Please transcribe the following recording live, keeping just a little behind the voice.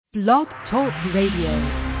Blog Talk Radio.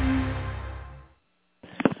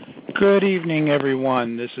 Good evening,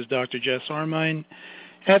 everyone. This is Dr. Jess Armine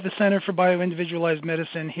at the Center for Bioindividualized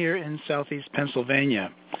Medicine here in Southeast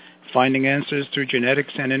Pennsylvania, finding answers through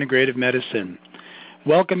genetics and integrative medicine.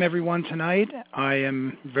 Welcome, everyone, tonight. I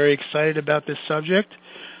am very excited about this subject.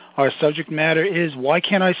 Our subject matter is Why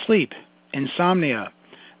Can't I Sleep? Insomnia,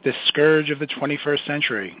 the scourge of the 21st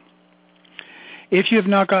century. If you have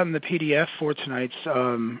not gotten the PDF for tonight's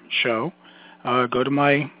show, go to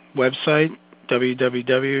my website,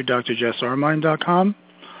 www.drjessarmine.com,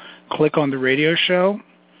 click on the radio show,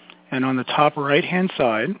 and on the top right-hand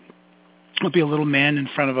side will be a little man in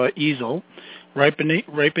front of an easel. Right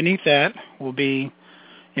beneath that will be,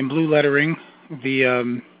 in blue lettering,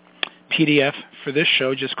 the PDF for this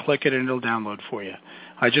show. Just click it and it'll download for you.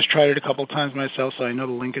 I just tried it a couple times myself, so I know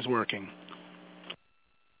the link is working.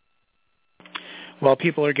 While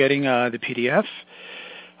people are getting the PDF,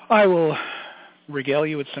 I will regale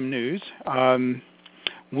you with some news.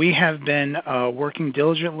 We have been working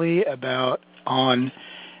diligently on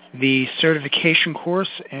the certification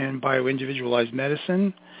course in bioindividualized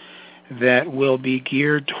medicine that will be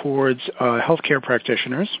geared towards healthcare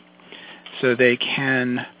practitioners so they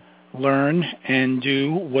can learn and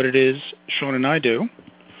do what it is Sean and I do,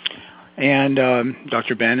 and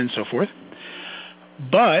Dr. Ben and so forth.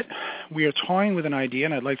 But we are toying with an idea,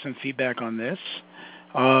 and I'd like some feedback on this,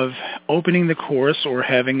 of opening the course or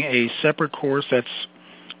having a separate course that's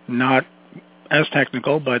not as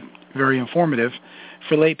technical but very informative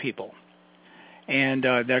for lay people. And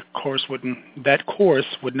that course would not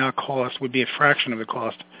cost, would be a fraction of the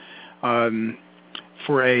cost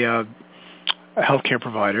for a healthcare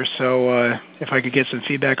provider. So if I could get some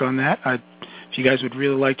feedback on that, if you guys would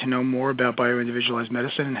really like to know more about bioindividualized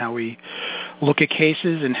medicine and how we look at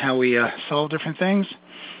cases and how we solve different things,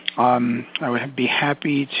 I would be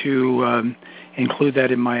happy to include that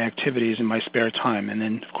in my activities in my spare time. And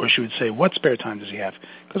then, of course, you would say, what spare time does he have?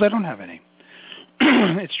 Because I don't have any.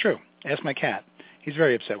 It's true. Ask my cat. He's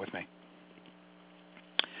very upset with me.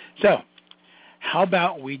 So how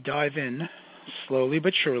about we dive in slowly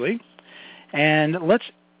but surely, and let's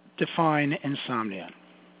define insomnia.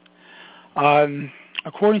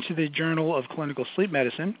 According to the Journal of Clinical Sleep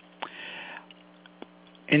Medicine,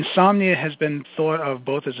 insomnia has been thought of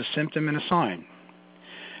both as a symptom and a sign.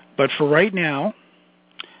 But for right now,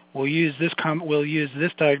 we'll use this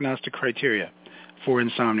diagnostic criteria for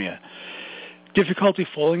insomnia: difficulty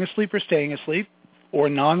falling asleep or staying asleep, or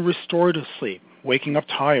non-restorative sleep, waking up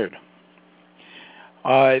tired.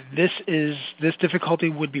 This difficulty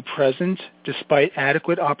would be present despite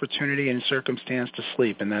adequate opportunity and circumstance to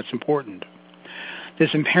sleep, and that's important.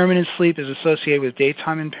 This impairment in sleep is associated with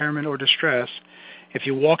daytime impairment or distress. If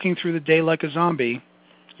you're walking through the day like a zombie,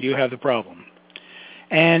 you have the problem.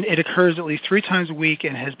 And it occurs at least 3 times a week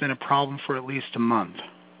and has been a problem for at least a month.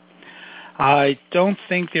 I don't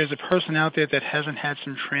think there's a person out there that hasn't had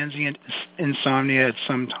some transient insomnia at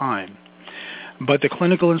some time. But the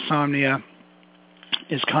clinical insomnia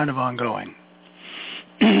is kind of ongoing.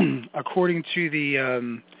 According to the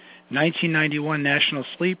 1991 National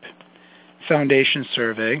Sleep Foundation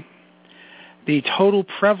survey, the total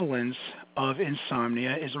prevalence of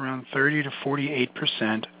insomnia is around 30 to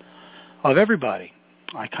 48% of everybody.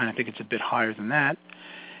 I kind of think it's a bit higher than that.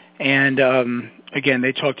 And again,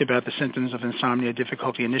 they talked about the symptoms of insomnia: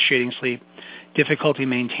 difficulty initiating sleep, difficulty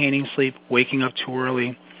maintaining sleep, waking up too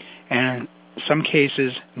early, and in some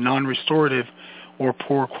cases, non-restorative or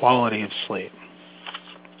poor quality of sleep.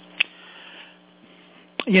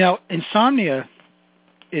 You know, insomnia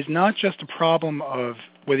is not just a problem of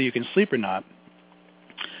whether you can sleep or not.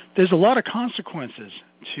 There's a lot of consequences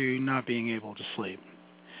to not being able to sleep.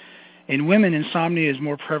 In women, insomnia is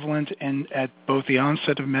more prevalent at both the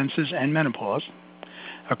onset of menses and menopause,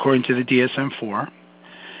 according to the DSM-4.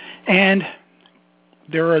 And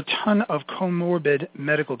there are a ton of comorbid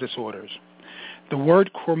medical disorders. The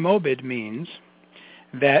word comorbid means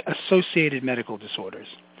that associated medical disorders.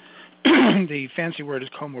 The fancy word is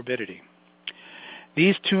comorbidity.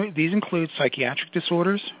 These include psychiatric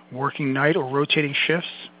disorders. Working night or rotating shifts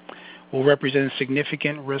will represent a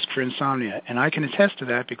significant risk for insomnia, and I can attest to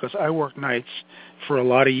that because I worked nights for a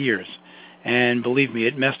lot of years, and believe me,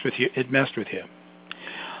 it messed with you.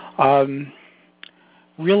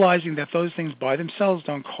 Realizing that those things by themselves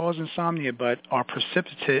don't cause insomnia, but are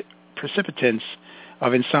precipitants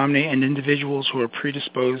of insomnia in individuals who are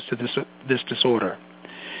predisposed to this disorder.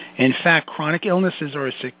 In fact, chronic illnesses are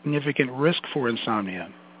a significant risk for insomnia.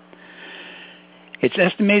 It's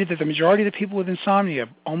estimated that the majority of the people with insomnia,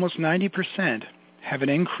 almost 90%, have an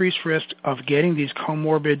increased risk of getting these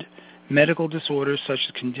comorbid medical disorders such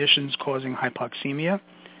as conditions causing hypoxemia,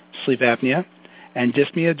 sleep apnea, and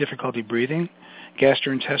dyspnea, difficulty breathing,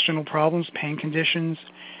 gastrointestinal problems, pain conditions,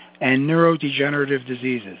 and neurodegenerative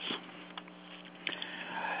diseases.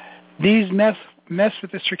 These mess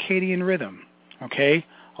with the circadian rhythm, okay?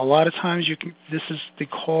 A lot of times this is the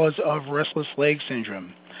cause of restless leg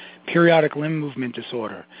syndrome, periodic limb movement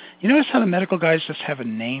disorder. You notice how the medical guys just have a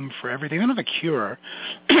name for everything? They don't have a cure,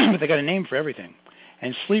 but they got a name for everything.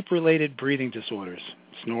 And sleep-related breathing disorders,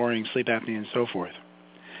 snoring, sleep apnea, and so forth.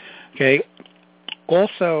 Okay?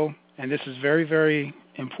 Also, and this is very, very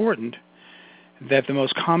important, that the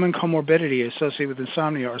most common comorbidity associated with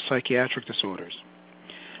insomnia are psychiatric disorders.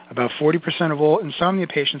 About 40% of all insomnia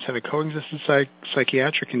patients have a coexistent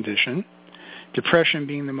psychiatric condition, depression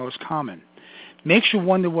being the most common. Makes you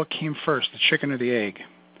wonder what came first, the chicken or the egg,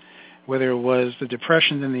 whether it was the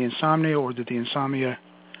depression and the insomnia, or did the insomnia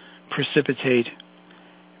precipitate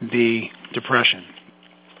the depression.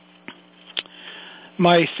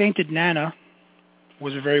 My sainted Nana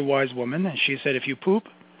was a very wise woman, and she said, if you poop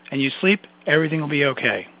and you sleep, everything will be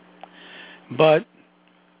okay. But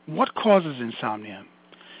what causes insomnia?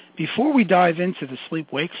 Before we dive into the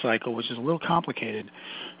sleep-wake cycle, which is a little complicated,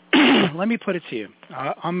 let me put it to you.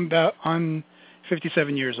 I'm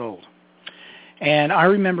 57 years old. And I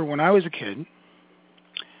remember when I was a kid,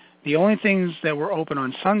 the only things that were open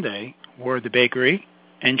on Sunday were the bakery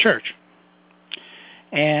and church.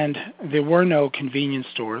 And there were no convenience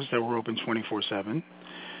stores that were open 24/7.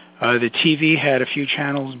 The TV had a few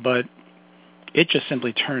channels, but it just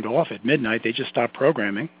simply turned off at midnight. They just stopped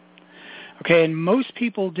programming. Okay, and most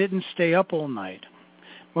people didn't stay up all night.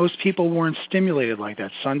 Most people weren't stimulated like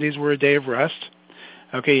that. Sundays were a day of rest.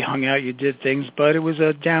 Okay, you hung out, you did things, but it was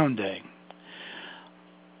a down day.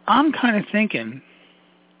 I'm kind of thinking,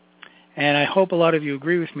 and I hope a lot of you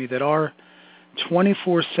agree with me, that our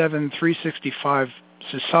 24/7, 365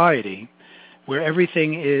 society, where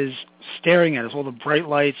everything is staring at us, all the bright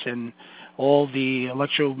lights and all the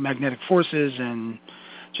electromagnetic forces and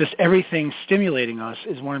just everything stimulating us,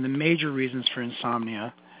 is one of the major reasons for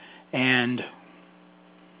insomnia, and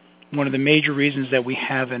one of the major reasons that we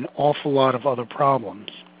have an awful lot of other problems.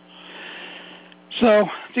 So,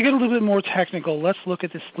 to get a little bit more technical, let's look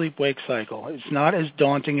at the sleep-wake cycle. It's not as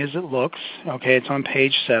daunting as it looks. Okay, it's on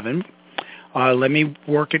page 7. Let me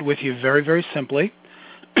work it with you very, very simply.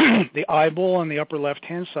 The eyeball on the upper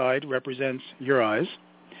left-hand side represents your eyes,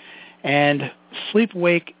 and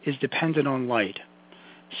sleep-wake is dependent on light.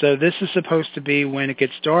 So this is supposed to be when it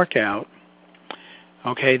gets dark out.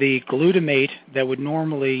 Okay, the glutamate that would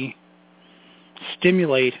normally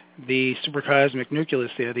stimulate the suprachiasmatic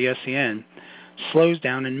nucleus there, the SCN, slows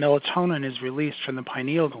down, and melatonin is released from the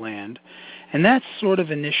pineal gland, and that sort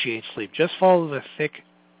of initiates sleep. Just follow the thick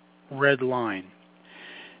red line.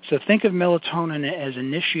 So think of melatonin as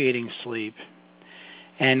initiating sleep,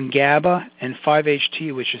 and GABA and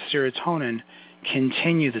 5-HT, which is serotonin,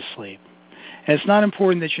 continue the sleep. And it's not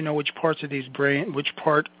important that you know which part of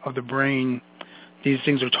the brain these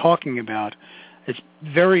things are talking about. It's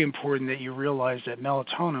very important that you realize that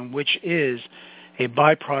melatonin, which is a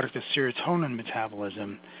byproduct of serotonin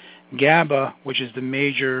metabolism, GABA, which is the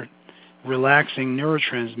major relaxing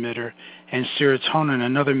neurotransmitter, and serotonin,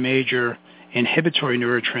 another major inhibitory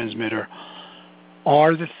neurotransmitter,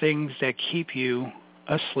 are the things that keep you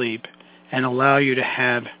asleep and allow you to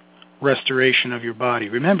have restoration of your body.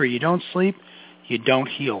 Remember, you don't sleep, you don't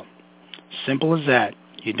heal. Simple as that.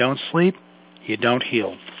 You don't sleep, you don't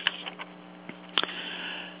heal.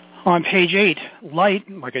 On page 8, light,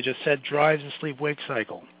 like I just said, drives the sleep-wake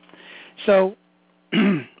cycle. So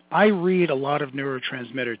I read a lot of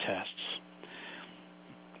neurotransmitter tests.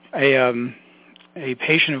 A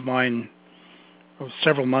patient of mine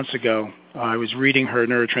several months ago, I was reading her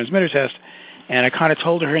neurotransmitter test, and I kind of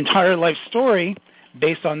told her entire life story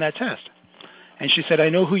based on that test. And she said, I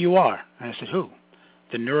know who you are. And I said, who?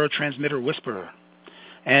 The neurotransmitter whisperer.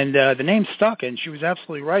 And the name stuck, and she was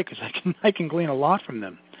absolutely right, because I can glean a lot from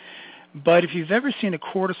them. But if you've ever seen a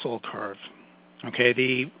cortisol curve, okay,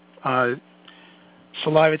 the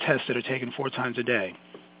saliva tests that are taken 4 times a day,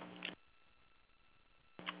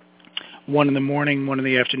 one in the morning, one in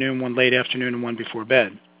the afternoon, one late afternoon, and one before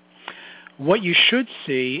bed. What you should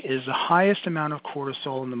see is the highest amount of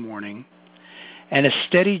cortisol in the morning and a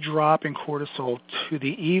steady drop in cortisol to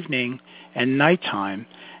the evening and nighttime,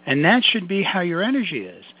 and that should be how your energy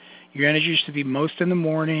is. Your energy should be most in the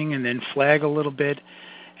morning and then flag a little bit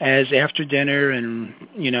as after dinner and,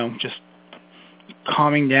 just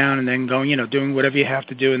calming down and then going, doing whatever you have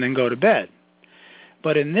to do and then go to bed.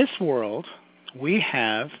 But in this world, we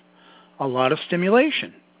have a lot of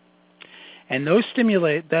stimulation. And those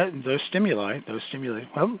stimuli,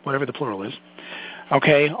 well, whatever the plural is,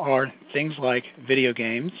 okay, are things like video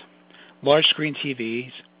games, large screen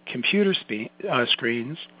TVs, computer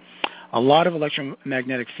screens, a lot of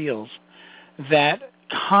electromagnetic fields that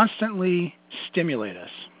constantly stimulate us.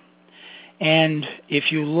 And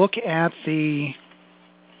if you look at the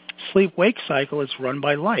sleep-wake cycle, it's run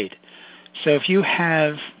by light. So if you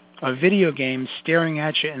have a video game staring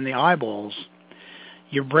at you in the eyeballs,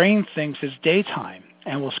 your brain thinks it's daytime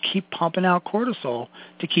and will keep pumping out cortisol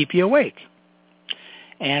to keep you awake.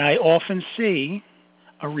 And I often see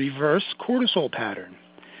a reverse cortisol pattern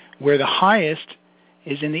where the highest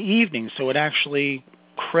is in the evening, so it actually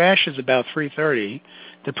crashes about 3:30.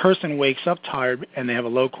 The person wakes up tired and they have a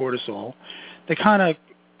low cortisol. They kind of,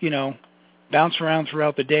 bounce around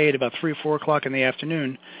throughout the day at about 3 or 4 o'clock in the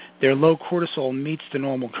afternoon. Their low cortisol meets the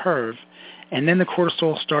normal curve, and then the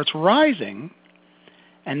cortisol starts rising,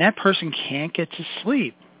 and that person can't get to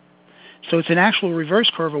sleep. So it's an actual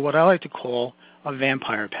reverse curve of what I like to call a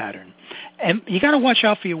vampire pattern. And you got to watch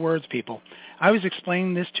out for your words, people. I was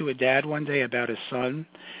explaining this to a dad one day about his son,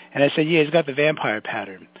 and I said, yeah, he's got the vampire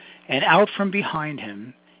pattern. And out from behind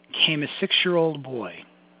him came a 6-year-old boy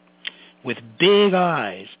with big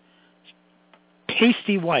eyes,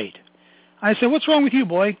 pasty white. I said, what's wrong with you,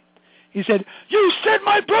 boy? He said, you said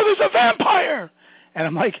my brother's a vampire. And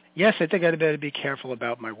I'm like, yes, I think I'd better be careful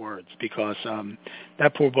about my words because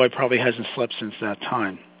that poor boy probably hasn't slept since that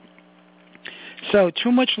time. So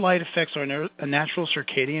too much light affects our natural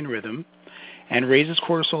circadian rhythm and raises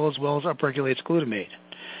cortisol as well as upregulates glutamate.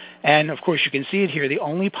 And, of course, you can see it here. The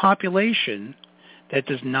only population that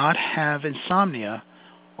does not have insomnia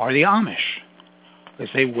are the Amish,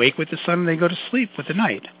 because they wake with the sun and they go to sleep with the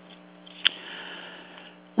night.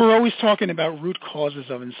 We're always talking about root causes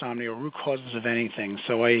of insomnia or root causes of anything.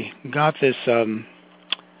 So I got this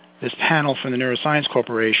panel from the Neuroscience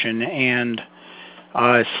Corporation, and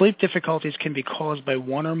sleep difficulties can be caused by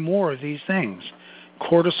one or more of these things.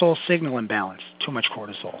 Cortisol signal imbalance, too much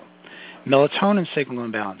cortisol. Melatonin signal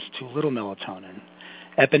imbalance, too little melatonin.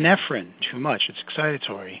 Epinephrine, too much, it's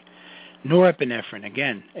excitatory. Norepinephrine,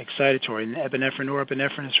 again, excitatory. And epinephrine,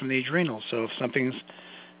 norepinephrine is from the adrenals. So if something's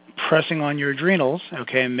pressing on your adrenals,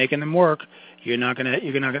 okay, and making them work, you're not gonna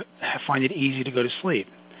find it easy to go to sleep.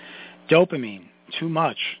 Dopamine, too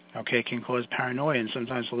much, okay, can cause paranoia and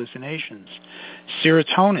sometimes hallucinations.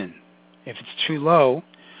 Serotonin, if it's too low,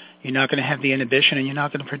 you're not going to have the inhibition and you're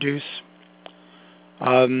not going to produce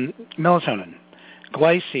melatonin.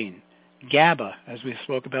 Glycine, GABA, as we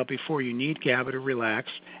spoke about before, you need GABA to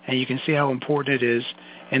relax, and you can see how important it is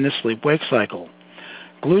in the sleep-wake cycle.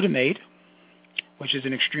 Glutamate, which is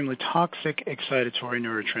an extremely toxic excitatory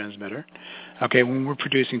neurotransmitter, okay, when we're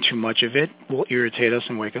producing too much of it, will irritate us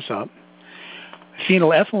and wake us up.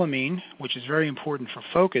 Phenylethylamine, which is very important for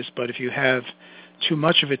focus, but if you have too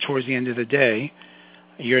much of it towards the end of the day,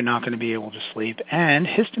 you're not going to be able to sleep. And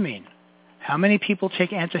histamine. How many people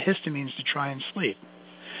take antihistamines to try and sleep?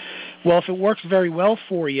 Well, if it works very well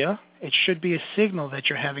for you, it should be a signal that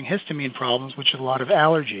you're having histamine problems, which is a lot of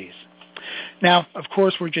allergies. Now, of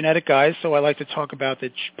course, we're genetic guys, so I like to talk about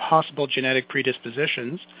the possible genetic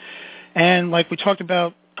predispositions. And like we talked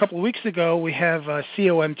about a couple of weeks ago, we have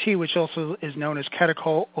COMT, which also is known as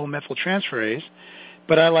catechol-O-methyltransferase,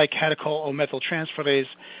 but I like catechol-O-methyltransferase,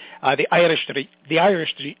 the Irish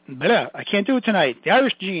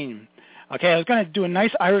gene. Okay, I was going to do a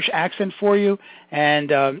nice Irish accent for you,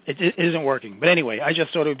 and it isn't working. But anyway, I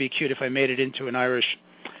just thought it would be cute if I made it into an Irish,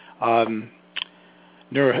 not a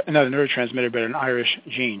neurotransmitter, but an Irish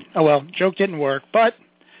gene. Oh, well, joke didn't work, but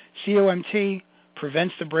COMT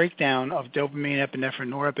prevents the breakdown of dopamine, epinephrine,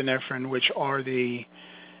 norepinephrine, which are the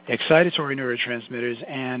excitatory neurotransmitters,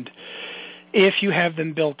 and if you have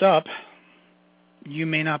them built up, you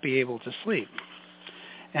may not be able to sleep.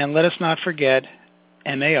 And let us not forget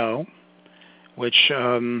MAO, which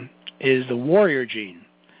is the warrior gene.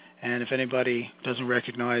 And if anybody doesn't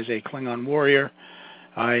recognize a Klingon warrior,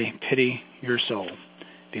 I pity your soul,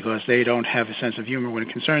 because they don't have a sense of humor when it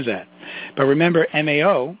concerns that. But remember,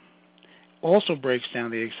 MAO also breaks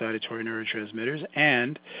down the excitatory neurotransmitters,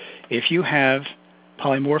 and if you have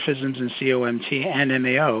polymorphisms in COMT and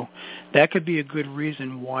MAO, that could be a good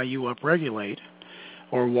reason why you upregulate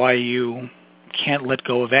or why you can't let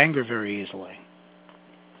go of anger very easily.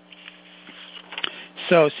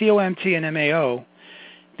 So COMT and MAO,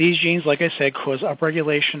 these genes, like I said, cause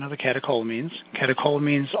upregulation of the catecholamines.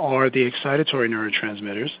 Catecholamines are the excitatory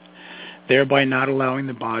neurotransmitters, thereby not allowing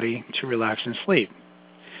the body to relax and sleep.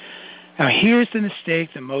 Now, here's the mistake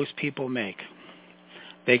that most people make.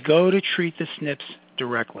 They go to treat the SNPs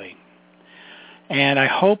directly. And I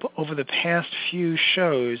hope over the past few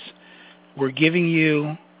shows we're giving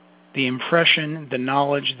you the impression, the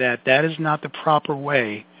knowledge that that is not the proper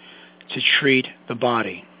way to treat the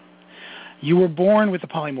body. You were born with the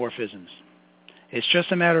polymorphisms. It's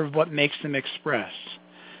just a matter of what makes them express.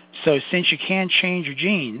 So since you can't change your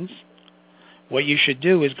genes, what you should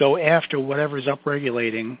do is go after whatever is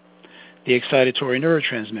upregulating the excitatory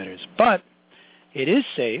neurotransmitters. But it is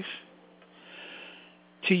safe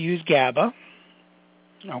to use GABA,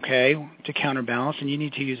 okay, to counterbalance, and you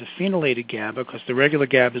need to use a phenylated GABA because the regular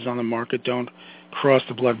GABAs on the market don't cross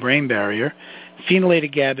the blood-brain barrier.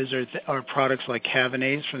 Phenylated GABAs are products like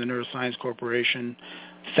Cavanase from the Neuroscience Corporation,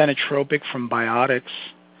 Phenotropic from Biotics,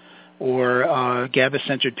 or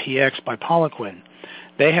GABA-centered PX by Poliquin.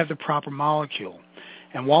 They have the proper molecule.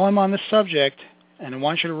 And while I'm on the subject, and I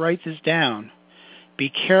want you to write this down, be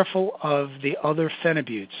careful of the other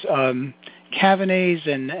phenobutes. Cavanase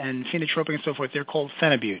and Phenotropic and so forth, they're called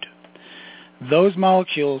phenobute. Those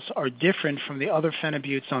molecules are different from the other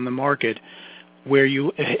phenobutes on the market where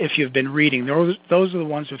if you've been reading, those are the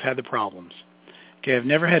ones who've had the problems. Okay, I've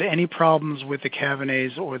never had any problems with the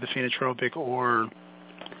Cavanase or the Phenotropic or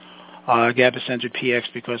GABA-centered PX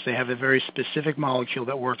because they have a very specific molecule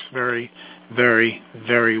that works very, very,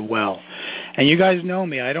 very well. And you guys know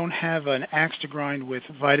me. I don't have an axe to grind with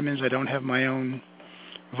vitamins. I don't have my own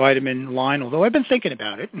vitamin line, although I've been thinking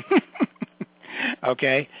about it.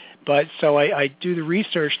 Okay? But so I do the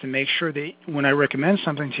research to make sure that when I recommend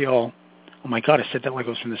something to y'all, oh my God, I said that like it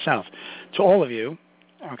was from the South, to all of you,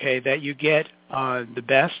 okay, that you get the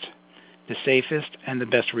best, the safest, and the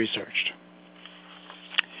best researched.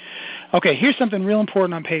 Okay, here's something real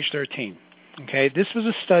important on page 13. Okay, this was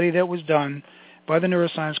a study that was done by the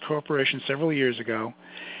Neuroscience Corporation several years ago,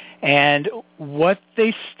 and what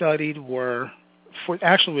they studied were,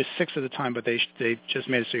 actually it was 6 at the time, but they just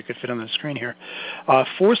made it so you could fit on the screen here,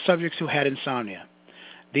 4 subjects who had insomnia.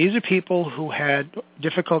 These are people who had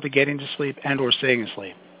difficulty getting to sleep and or staying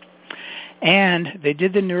asleep. And they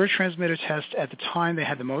did the neurotransmitter test at the time they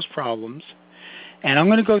had the most problems, and I'm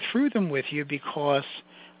going to go through them with you because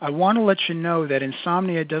I want to let you know that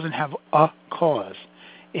insomnia doesn't have a cause.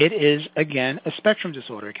 It is, again, a spectrum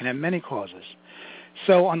disorder. It can have many causes.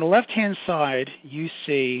 So on the left-hand side, you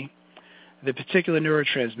see the particular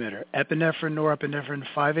neurotransmitter. Epinephrine, norepinephrine,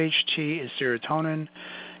 5-HT is serotonin,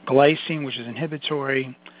 glycine, which is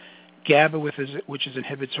inhibitory, GABA, which is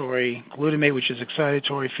inhibitory, glutamate, which is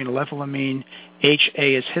excitatory, phenylethylamine,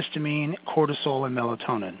 HA is histamine, cortisol, and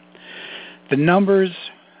melatonin. The numbers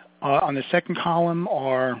on the second column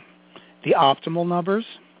are the optimal numbers.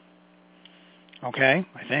 Okay,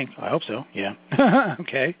 I hope so, yeah.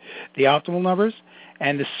 Okay, the optimal numbers.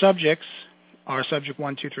 And the subjects are subject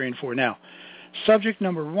 1, 2, 3, and 4. Now, subject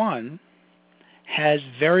number 1 has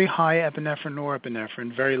very high epinephrine,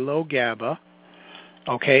 norepinephrine, very low GABA,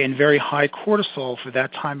 okay, and very high cortisol for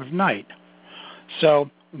that time of night.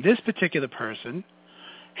 So this particular person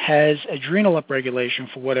has adrenal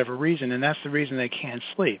upregulation for whatever reason, and that's the reason they can't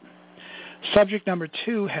sleep. Subject number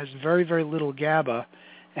 2 has very, very little GABA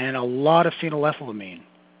and a lot of phenylethylamine.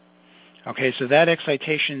 Okay, so that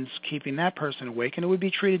excitation's keeping that person awake, and it would be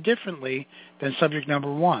treated differently than subject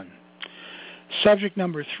number 1. Subject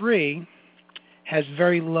number 3 has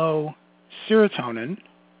very low serotonin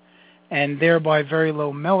and thereby very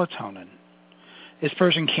low melatonin. This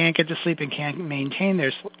person can't get to sleep and can't maintain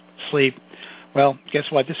their sleep. Well, guess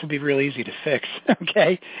what? This would be real easy to fix,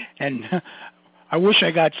 okay? And I wish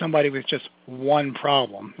I got somebody with just one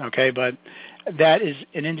problem, okay? But that is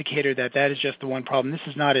an indicator that is just the one problem. This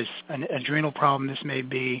is not an adrenal problem. This may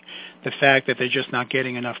be the fact that they're just not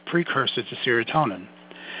getting enough precursor to serotonin.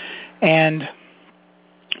 And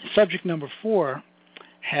subject number 4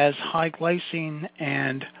 has high glycine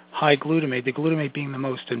and high glutamate, the glutamate being the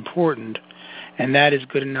most important, and that is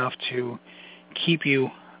good enough to keep you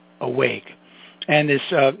awake. And this,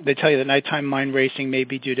 they tell you that nighttime mind racing may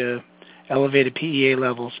be due to elevated PEA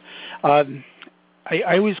levels. I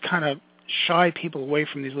always kind of shy people away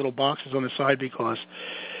from these little boxes on the side because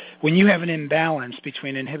when you have an imbalance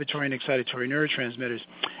between inhibitory and excitatory neurotransmitters,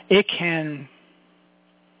 it can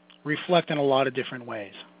reflect in a lot of different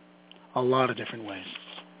ways. A lot of different ways.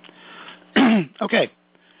 Okay.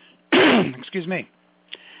 Excuse me.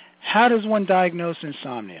 How does one diagnose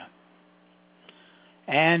insomnia?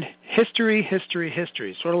 And history,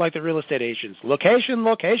 sort of like the real estate agents. Location.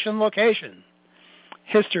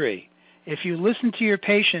 History. If you listen to your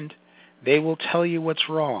patient, they will tell you what's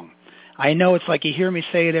wrong. I know it's like you hear me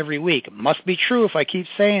say it every week. It must be true if I keep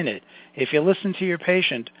saying it. If you listen to your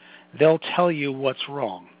patient, they'll tell you what's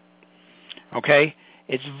wrong. Okay?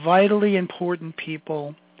 It's vitally important,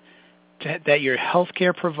 people, that your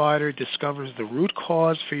healthcare provider discovers the root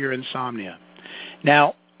cause for your insomnia.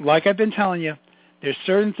 Now, like I've been telling you, there's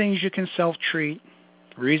certain things you can self-treat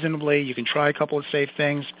reasonably. You can try a couple of safe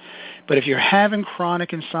things. But if you're having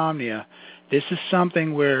chronic insomnia, this is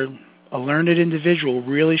something where a learned individual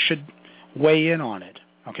really should weigh in on it,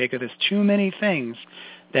 okay, because there's too many things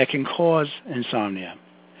that can cause insomnia.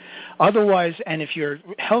 Otherwise, and if your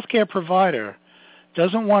healthcare provider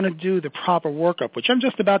doesn't want to do the proper workup, which I'm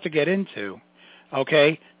just about to get into,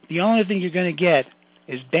 okay, the only thing you're going to get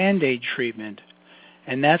is Band-Aid treatment,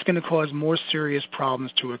 and that's going to cause more serious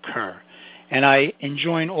problems to occur. And I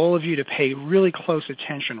enjoin all of you to pay really close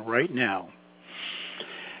attention right now.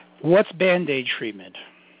 What's Band-Aid treatment?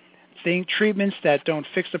 Think treatments that don't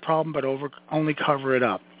fix the problem but only cover it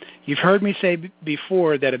up. You've heard me say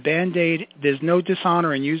before that a Band-Aid, there's no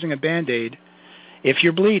dishonor in using a Band-Aid if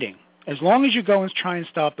you're bleeding, as long as you go and try and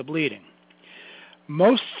stop the bleeding.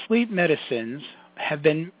 Most sleep medicines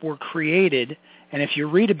were created, and if you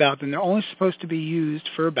read about them, they're only supposed to be used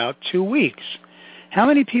for about 2 weeks. How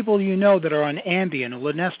many people do you know that are on Ambien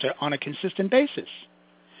or Lunesta on a consistent basis?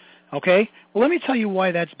 Okay? Well, let me tell you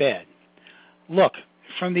why that's bad. Look,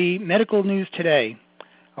 from the medical news today,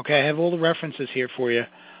 okay, I have all the references here for you,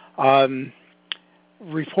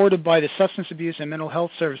 reported by the Substance Abuse and Mental Health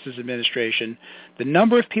Services Administration, the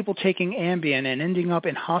number of people taking Ambien and ending up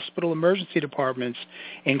in hospital emergency departments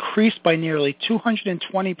increased by nearly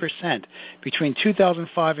 220% between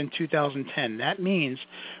 2005 and 2010. That means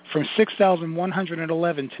from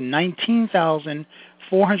 6,111 to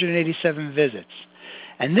 19,487 visits.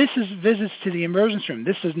 And this is visits to the emergency room.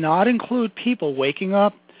 This does not include people waking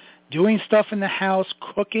up, doing stuff in the house,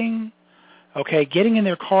 cooking, okay, getting in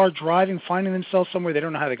their car, driving, finding themselves somewhere they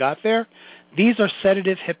don't know how they got there. These are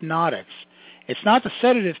sedative-hypnotics. It's not the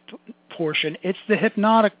sedative portion, it's the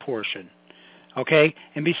hypnotic portion, okay?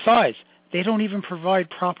 And besides, they don't even provide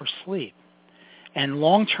proper sleep. And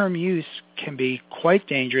long-term use can be quite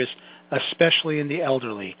dangerous, especially in the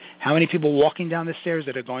elderly. How many people walking down the stairs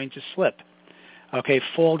that are going to slip, okay,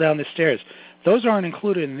 fall down the stairs? Those aren't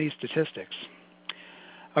included in these statistics.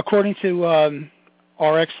 According to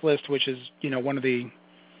RX List, which is, one of the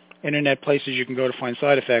internet places you can go to find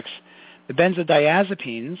side effects, the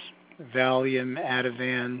benzodiazepines, Valium,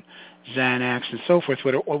 Ativan, Xanax, and so forth,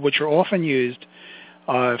 which are often used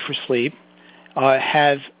for sleep,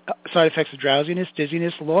 have side effects of drowsiness,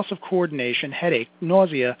 dizziness, loss of coordination, headache,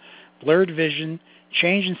 nausea, blurred vision,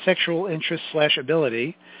 change in sexual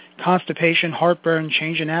interest/ability, constipation, heartburn,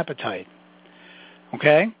 change in appetite.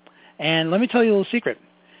 Okay? And let me tell you a little secret.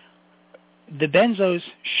 The benzos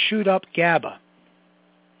shoot up GABA.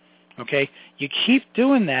 Okay? You keep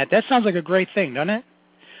doing that. That sounds like a great thing, doesn't it?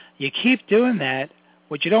 You keep doing that.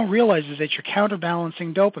 What you don't realize is that you're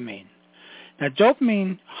counterbalancing dopamine. Now,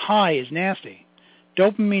 dopamine high is nasty.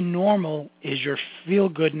 Dopamine normal is your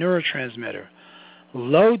feel-good neurotransmitter.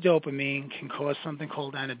 Low dopamine can cause something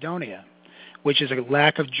called anhedonia, which is a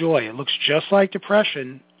lack of joy. It looks just like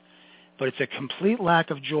depression, but it's a complete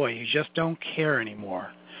lack of joy. You just don't care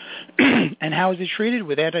anymore. And how is it treated?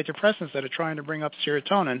 With antidepressants that are trying to bring up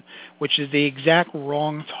serotonin, which is the exact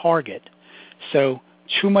wrong target. So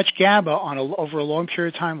too much GABA over a long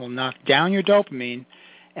period of time will knock down your dopamine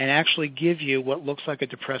and actually give you what looks like a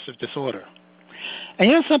depressive disorder. And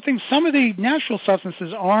you know something? Some of the natural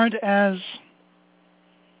substances aren't as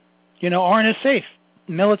safe.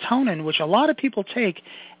 Melatonin, which a lot of people take,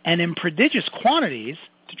 and in prodigious quantities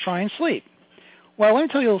to try and sleep. Well, let me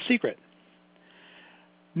tell you a little secret.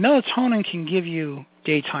 Melatonin can give you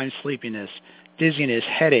daytime sleepiness, dizziness,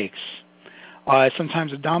 headaches,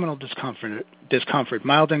 sometimes abdominal discomfort,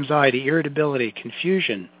 mild anxiety, irritability,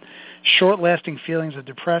 confusion, short-lasting feelings of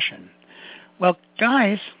depression. Well,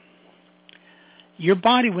 guys, your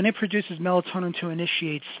body, when it produces melatonin to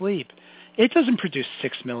initiate sleep, it doesn't produce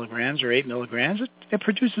 6 milligrams or 8 milligrams. It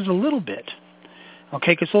produces a little bit,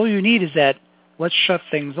 okay, because all you need is that let's shut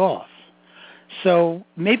things off. So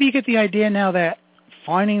maybe you get the idea now that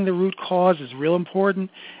finding the root cause is real important,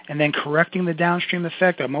 and then correcting the downstream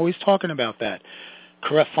effect. I'm always talking about that.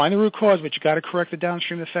 Find the root cause, but you got to correct the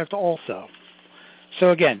downstream effect also. So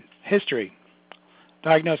again, history.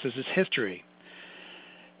 Diagnosis is history.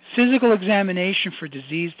 Physical examination for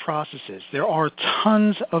disease processes. There are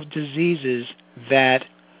tons of diseases that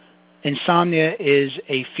insomnia is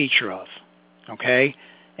a feature of. Okay?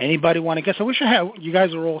 Anybody want to guess? I wish you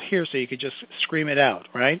guys were all here so you could just scream it out,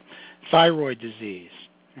 right? Thyroid disease,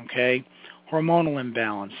 okay? Hormonal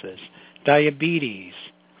imbalances, diabetes,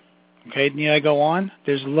 okay? Need I go on?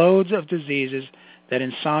 There's loads of diseases that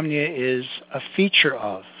insomnia is a feature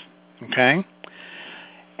of, okay?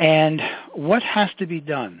 And what has to be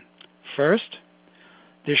done? First,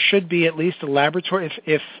 there should be at least a laboratory.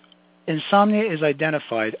 If insomnia is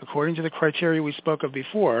identified according to the criteria we spoke of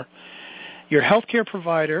before, your healthcare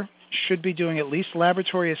provider should be doing at least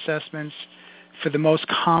laboratory assessments for the most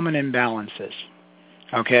common imbalances.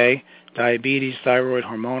 Okay? Diabetes, thyroid,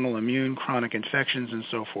 hormonal, immune, chronic infections, and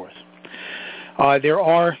so forth. There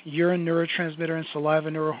are urine neurotransmitter and saliva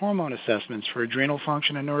neurohormone assessments for adrenal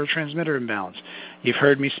function and neurotransmitter imbalance. You've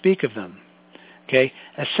heard me speak of them. Okay?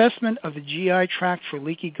 Assessment of the GI tract for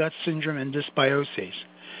leaky gut syndrome and dysbioses.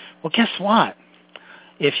 Well, guess what?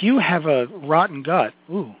 If you have a rotten gut,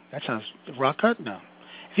 that sounds rot gut? No.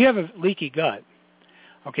 If you have a leaky gut,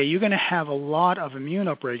 okay, you're going to have a lot of immune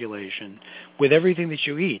upregulation with everything that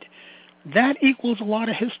you eat. That equals a lot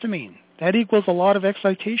of histamine. That equals a lot of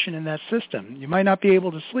excitation in that system. You might not be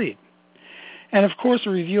able to sleep. And, of course,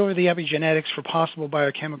 a review of the epigenetics for possible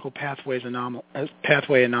biochemical pathway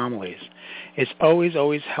anomalies. It's always,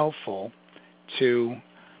 always helpful to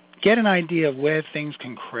get an idea of where things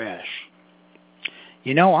can crash.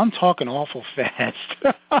 You know, I'm talking awful fast.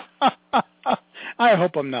 I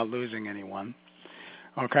hope I'm not losing anyone.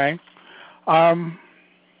 Okay?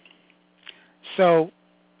 So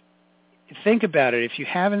think about it. If you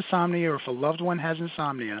have insomnia or if a loved one has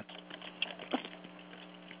insomnia,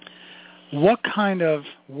 what kind of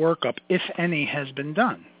workup, if any, has been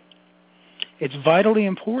done? It's vitally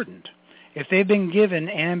important. If they've been given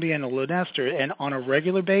Ambien or Lunesta and on a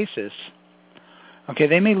regular basis, okay,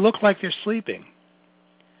 they may look like they're sleeping,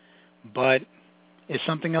 but is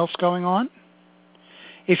something else going on?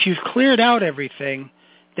 If you've cleared out everything,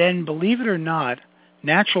 then believe it or not,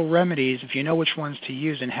 natural remedies, if you know which ones to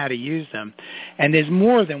use and how to use them, and there's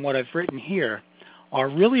more than what I've written here, are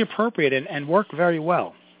really appropriate and work very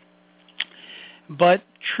well. But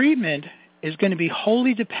treatment is going to be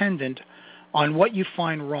wholly dependent on what you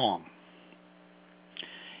find wrong.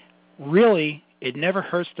 Really, it never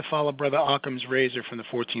hurts to follow Brother Occam's razor from the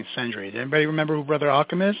 14th century. Does anybody remember who Brother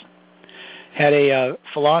Occam is? Had a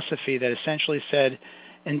philosophy that essentially said,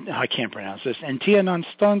 and I can't pronounce this, entia non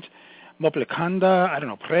stunt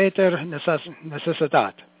multiplicanda, praeter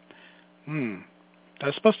necessitat.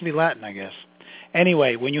 That's supposed to be Latin, I guess.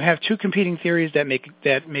 Anyway, when you have two competing theories that make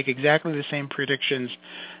exactly the same predictions,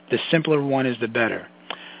 the simpler one is the better.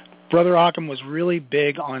 Brother Occam was really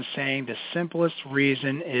big on saying the simplest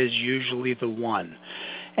reason is usually the one.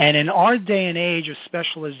 And in our day and age of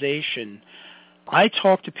specialization, I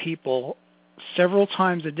talk to people several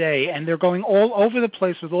times a day, and they're going all over the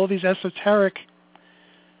place with all these esoteric,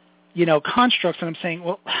 constructs. And I'm saying,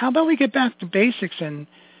 well, how about we get back to basics and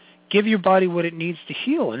give your body what it needs to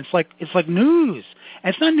heal? And it's like news.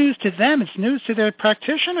 And it's not news to them. It's news to their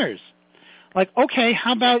practitioners. Like, okay,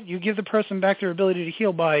 how about you give the person back their ability to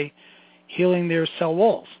heal by healing their cell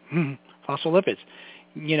walls, phospholipids,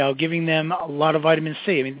 giving them a lot of vitamin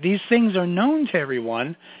C. I mean, these things are known to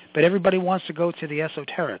everyone, but everybody wants to go to the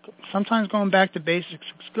esoteric. Sometimes going back to basics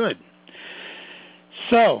is good.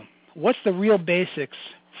 So, what's the real basics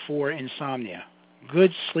for insomnia?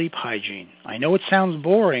 Good sleep hygiene. I know it sounds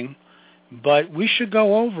boring, but we should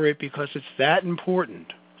go over it because it's that important.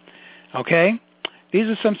 Okay? These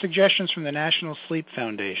are some suggestions from the National Sleep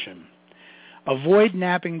Foundation. Avoid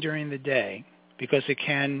napping during the day because it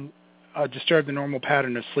can disturb the normal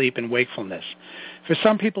pattern of sleep and wakefulness. For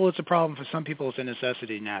some people, it's a problem. For some people, it's a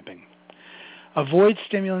necessity, napping. Avoid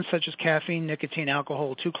stimulants such as caffeine, nicotine,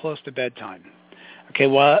 alcohol too close to bedtime. Okay,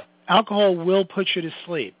 well, alcohol will put you to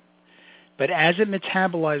sleep, but as it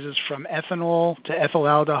metabolizes from ethanol to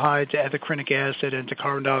ethylaldehyde to ethylcrinic acid and to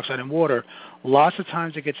carbon dioxide and water, lots of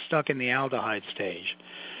times it gets stuck in the aldehyde stage.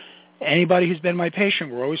 Anybody who's been my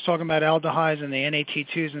patient, we're always talking about aldehydes and the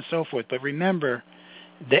NAT2s and so forth, but remember,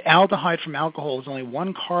 the aldehyde from alcohol is only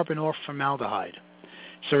one carbon off formaldehyde.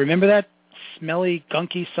 So remember that smelly,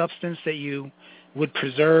 gunky substance that you would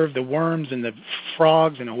preserve the worms and the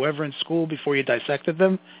frogs and whoever in school before you dissected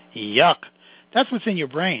them? Yuck. That's what's in your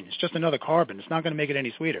brain. It's just another carbon. It's not going to make it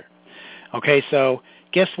any sweeter. Okay, so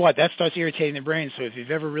guess what? That starts irritating the brain. So if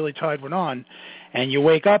you've ever really tied one on and you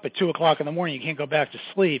wake up at 2 o'clock in the morning, you can't go back to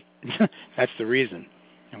sleep, that's the reason.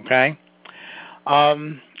 Okay?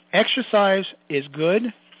 Exercise is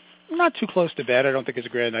good. Not too close to bed. I don't think it's a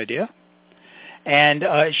great idea. And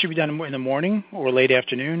it should be done in the morning or late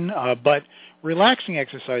afternoon. But relaxing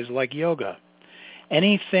exercise like yoga,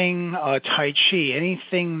 anything Tai Chi,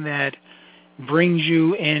 anything that brings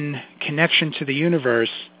you in connection to the universe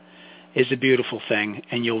is a beautiful thing,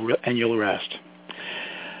 and you'll rest.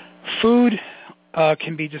 Food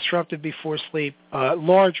can be disruptive before sleep.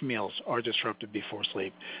 Large meals are disruptive before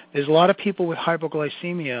sleep. There's a lot of people with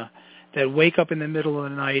hypoglycemia that wake up in the middle of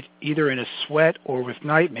the night either in a sweat or with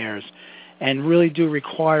nightmares and really do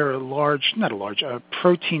require a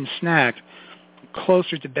protein snack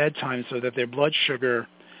closer to bedtime so that their blood sugar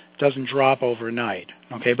doesn't drop overnight.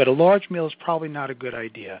 Okay, but a large meal is probably not a good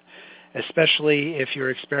idea, especially if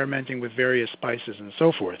you're experimenting with various spices and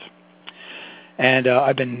so forth. And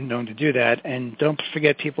I've been known to do that. And don't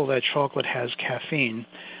forget, people, that chocolate has caffeine.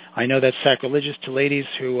 I know that's sacrilegious to ladies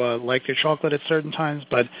who like their chocolate at certain times,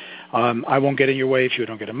 but I won't get in your way if you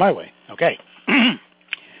don't get in my way. Okay.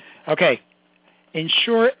 Okay.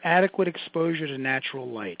 Ensure adequate exposure to natural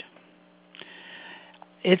light.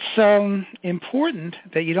 It's important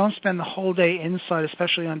that you don't spend the whole day inside,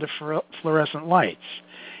 especially under fluorescent lights.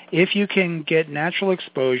 If you can get natural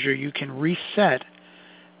exposure, you can reset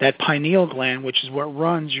that pineal gland, which is what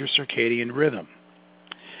runs your circadian rhythm.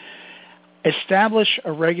 Establish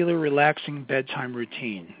a regular, relaxing bedtime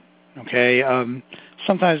routine. Okay,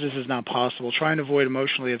 sometimes this is not possible. Try and avoid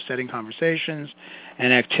emotionally upsetting conversations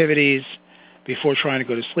and activities before trying to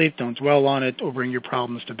go to sleep. Don't dwell on it or bring your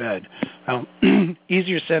problems to bed. Well,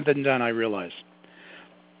 easier said than done, I realize.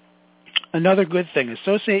 Another good thing,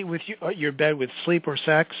 associate with your bed with sleep or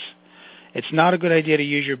sex. It's not a good idea to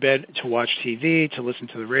use your bed to watch TV, to listen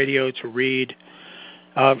to the radio, to read.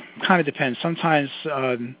 Kind of depends. Sometimes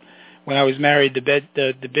when I was married,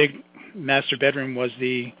 the big master bedroom was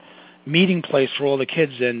the meeting place for all the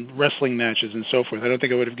kids and wrestling matches and so forth. I don't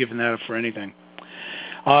think I would have given that up for anything.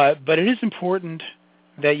 But it is important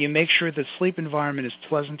that you make sure the sleep environment is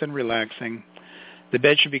pleasant and relaxing. The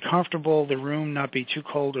bed should be comfortable, the room not be too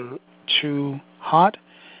cold or too hot,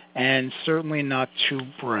 and certainly not too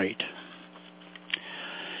bright.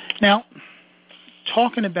 Now,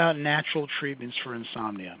 talking about natural treatments for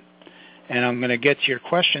insomnia, and I'm going to get to your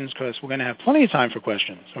questions because we're going to have plenty of time for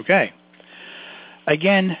questions. Okay.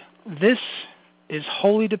 Again, this is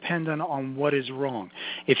wholly dependent on what is wrong.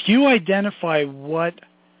 If you identify what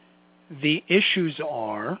the issues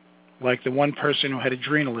are, like the one person who had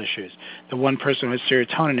adrenal issues, the one person who has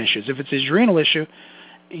serotonin issues, if it's an adrenal issue,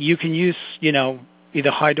 you can use, either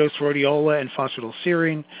high-dose rhodiola and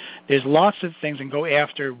phosphatidylserine. There's lots of things and go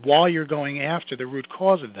after while you're going after the root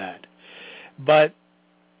cause of that. But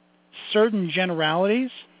certain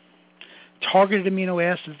generalities, targeted amino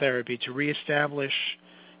acid therapy to reestablish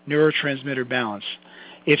neurotransmitter balance.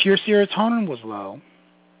 If your serotonin was low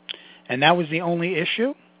and that was the only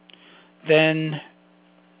issue, then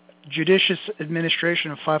judicious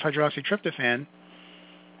administration of 5-hydroxytryptophan,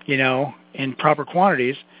 in proper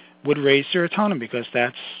quantities would raise serotonin because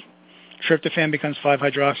that's tryptophan becomes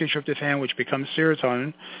 5-hydroxytryptophan, which becomes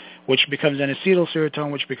serotonin, which becomes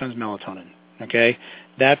N-acetylserotonin, which becomes melatonin. Okay,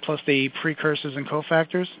 that plus the precursors and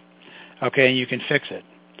cofactors. Okay, and you can fix it.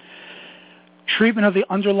 Treatment of the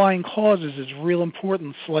underlying causes is real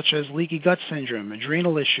important, such as leaky gut syndrome,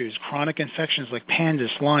 adrenal issues, chronic infections like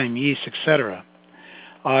Pandis, Lyme, yeast, etc.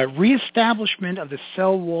 Reestablishment of the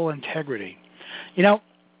cell wall integrity.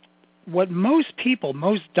 What most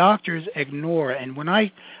doctors ignore, and when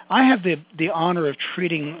I have the honor of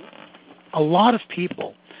treating a lot of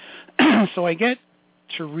people, so I get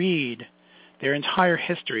to read their entire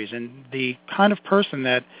histories, and the kind of person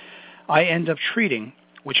that I end up treating,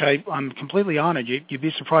 which I'm completely honored. You'd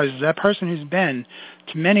be surprised, is that person who's been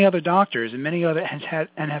to many other doctors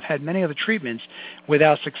and have had many other treatments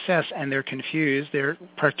without success, and they're confused. Their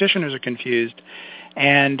practitioners are confused,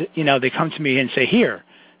 and they come to me and say, "Here."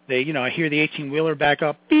 I hear the 18-wheeler back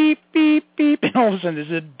up, beep, beep, beep, and all of a sudden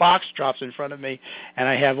there's a box drops in front of me, and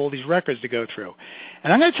I have all these records to go through.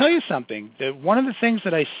 And I'm going to tell you something. That one of the things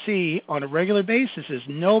that I see on a regular basis is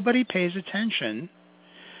nobody pays attention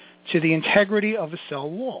to the integrity of the cell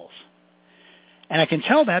walls. And I can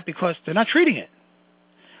tell that because they're not treating it.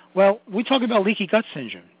 Well, we talk about leaky gut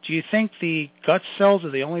syndrome. Do you think the gut cells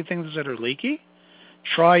are the only things that are leaky?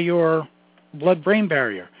 Try your blood-brain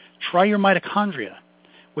barrier. Try your mitochondria,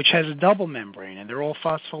 which has a double membrane, and they're all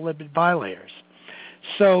phospholipid bilayers.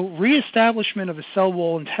 So reestablishment of the cell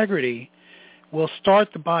wall integrity will start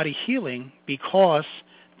the body healing, because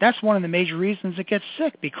that's one of the major reasons it gets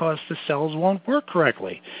sick, because the cells won't work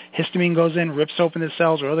correctly. Histamine goes in, rips open the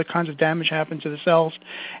cells, or other kinds of damage happen to the cells,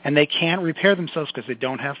 and they can't repair themselves because they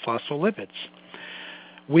don't have phospholipids.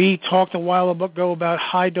 We talked a while ago about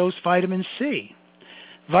high-dose vitamin C.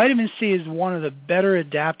 Vitamin C is one of the better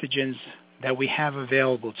adaptogens that we have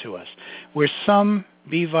available to us. Where some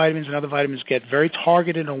B vitamins and other vitamins get very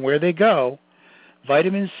targeted on where they go,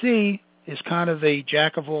 vitamin C is kind of a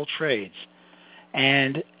jack of all trades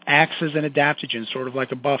and acts as an adaptogen, sort of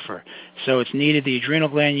like a buffer. So it's needed. The adrenal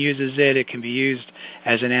gland uses it. It can be used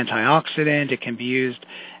as an antioxidant. It can be used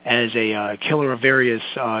as a killer of various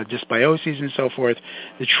dysbioses and so forth.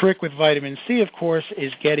 The trick with vitamin C, of course,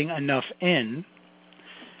 is getting enough in,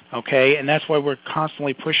 okay? And that's why we're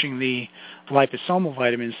constantly pushing the liposomal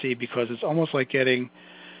vitamin C, because it's almost like getting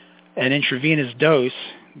an intravenous dose.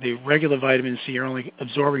 The regular vitamin C, you're only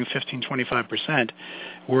absorbing 15-25%,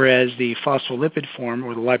 whereas the phospholipid form,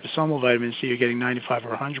 or the liposomal vitamin C, you're getting 95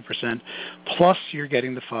 or 100%, plus you're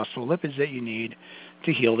getting the phospholipids that you need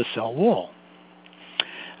to heal the cell wall.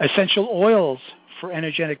 Essential oils for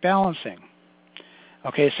energetic balancing.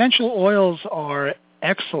 Okay, essential oils are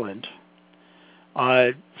excellent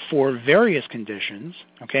for various conditions,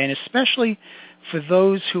 okay, and especially for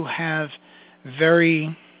those who have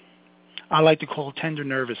very, I like to call, tender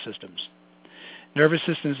nervous systems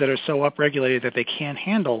that are so upregulated that they can't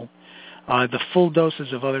handle the full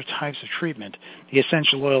doses of other types of treatment. The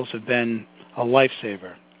essential oils have been a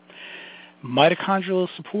lifesaver. Mitochondrial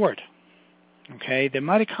support. Okay, the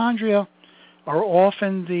mitochondria are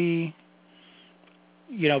often the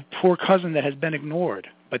poor cousin that has been ignored,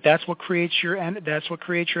 but that's what creates your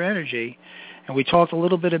energy. And we talked a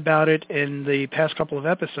little bit about it in the past couple of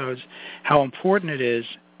episodes, how important it is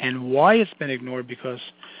and why it's been ignored, because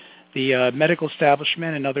the medical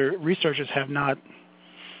establishment and other researchers have not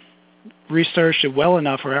researched it well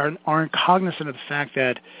enough, or aren't cognizant of the fact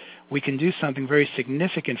that we can do something very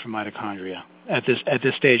significant for mitochondria at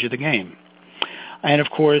this stage of the game. And,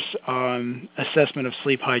 of course, assessment of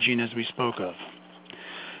sleep hygiene, as we spoke of.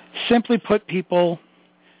 Simply put, people,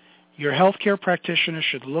 your healthcare practitioner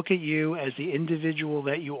should look at you as the individual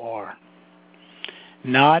that you are,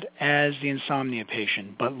 not as the insomnia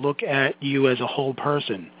patient, but look at you as a whole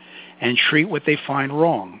person and treat what they find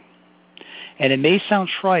wrong. And it may sound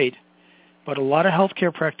trite, but a lot of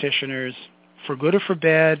healthcare practitioners, for good or for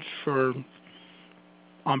bad, for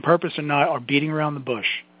on purpose or not, are beating around the bush,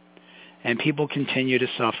 and people continue to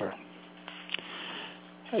suffer.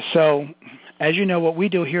 So, as you know, what we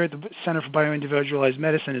do here at the Center for Bioindividualized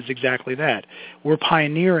Medicine is exactly that. We're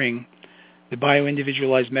pioneering the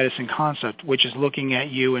bioindividualized medicine concept, which is looking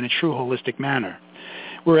at you in a true holistic manner.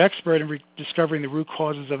 We're expert in discovering the root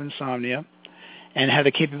causes of insomnia and have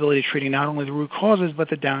the capability of treating not only the root causes but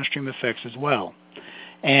the downstream effects as well.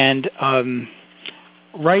 And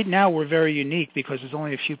right now we're very unique because there's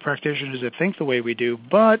only a few practitioners that think the way we do,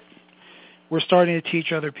 but we're starting to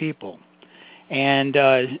teach other people. And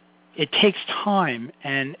it takes time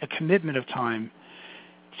and a commitment of time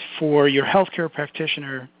for your healthcare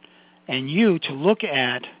practitioner and you to look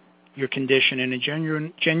at your condition in a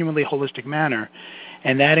genuinely holistic manner,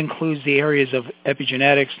 and that includes the areas of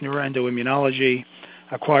epigenetics, neuroendoimmunology,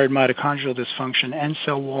 acquired mitochondrial dysfunction, and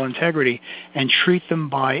cell wall integrity, and treat them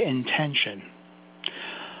by intention.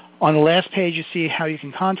 On the last page, you see how you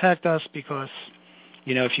can contact us, because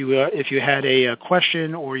if you had a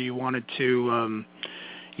question, or you wanted to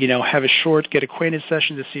have a short get acquainted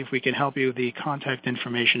session to see if we can help you, the contact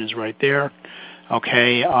information is right there.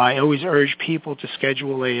 Okay, I always urge people to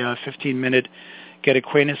schedule a 15-minute get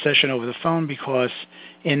acquainted session over the phone, because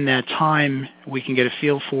in that time we can get a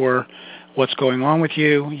feel for what's going on with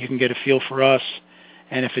you. You can get a feel for us,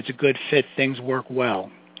 and if it's a good fit, things work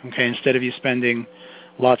well. Okay, instead of you spending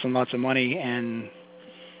lots and lots of money and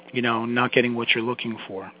not getting what you're looking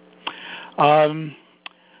for. Something,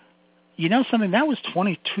 that was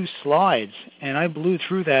 22 slides, and I blew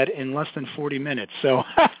through that in less than 40 minutes. So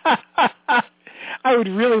I would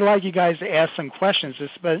really like you guys to ask some questions.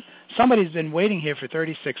 But somebody's been waiting here for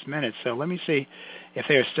 36 minutes, so let me see if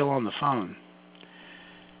they're still on the phone.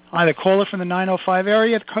 Hi, the caller from the 905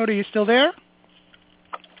 area. Dakota, are you still there?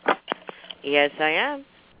 Yes, I am.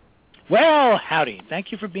 Well, howdy.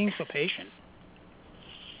 Thank you for being so patient.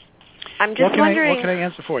 I'm just wondering, what can I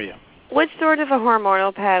answer for you? What sort of a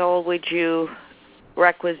hormonal panel would you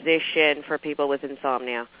requisition for people with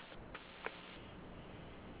insomnia?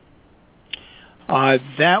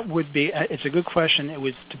 That would be, it's a good question. It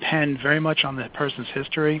would depend very much on the person's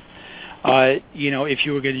history. If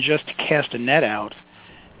you were going to just cast a net out,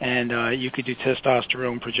 and you could do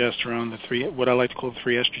testosterone, progesterone, what I like to call the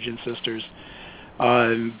three estrogen sisters.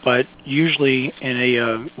 But usually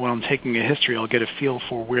when I'm taking a history, I'll get a feel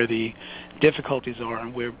for where the difficulties are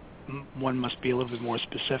and where one must be a little bit more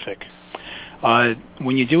specific.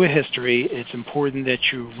 When you do a history, it's important that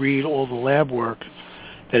you read all the lab work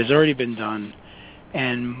that has already been done,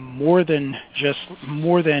 and more than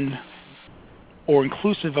or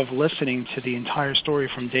inclusive of listening to the entire story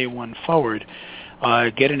from day one forward,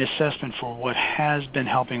 get an assessment for what has been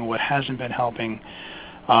helping, what hasn't been helping.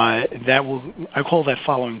 I call that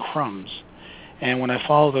following crumbs. And when I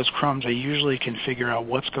follow those crumbs, I usually can figure out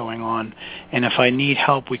what's going on. And if I need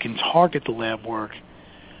help, we can target the lab work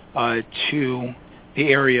to the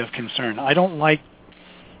area of concern. I don't like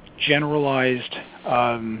generalized.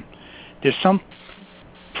 There's some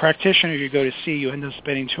practitioners you go to see, you end up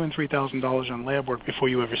spending $2,000 and $3,000 on lab work before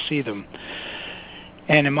you ever see them.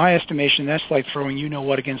 And in my estimation, that's like throwing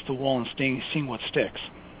you-know-what against the wall and seeing what sticks.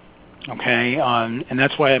 Okay? And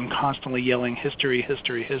that's why I'm constantly yelling history,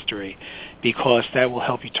 history, history, because that will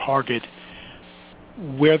help you target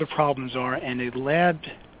where the problems are, and the lab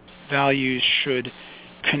values should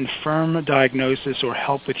confirm a diagnosis or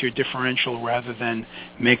help with your differential rather than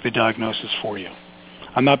make the diagnosis for you.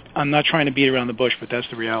 I'm not trying to beat around the bush, but that's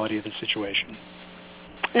the reality of the situation.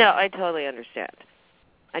 No, I totally understand.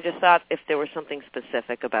 I just thought if there was something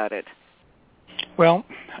specific about it. Well,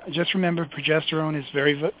 just remember progesterone is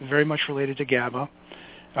very, very much related to GABA.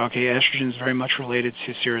 Okay, estrogen is very much related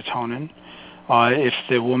to serotonin. If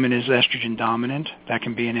the woman is estrogen dominant, that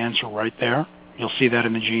can be an answer right there. You'll see that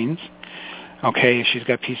in the genes. Okay, if she's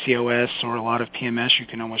got PCOS or a lot of PMS, you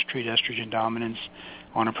can almost treat estrogen dominance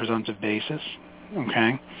on a presumptive basis.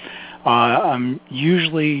 Okay.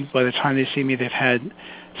 Usually, by the time they see me, they've had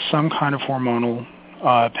some kind of hormonal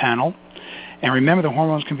panel. And remember, the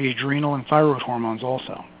hormones can be adrenal and thyroid hormones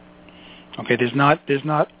also. Okay, there's not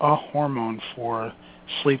a hormone for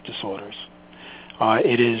sleep disorders.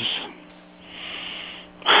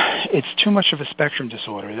 It's too much of a spectrum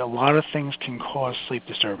disorder. A lot of things can cause sleep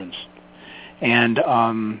disturbance. And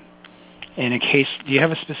in a case, do you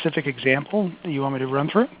have a specific example that you want me to run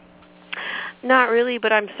through? Not really,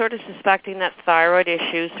 but I'm sort of suspecting that thyroid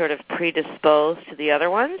issues sort of predisposed to the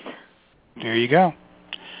other ones. There you go.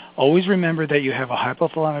 Always remember that you have a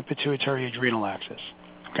hypothalamic pituitary adrenal axis.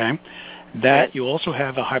 Okay? That you also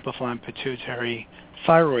have a hypothalamic pituitary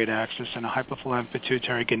thyroid axis and a hypothalamic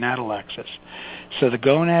pituitary gonadal axis. So the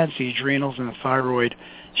gonads, the adrenals, and the thyroid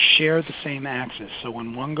share the same axis. So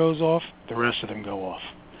when one goes off, the rest of them go off.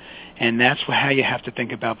 And that's how you have to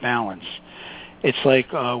think about balance. It's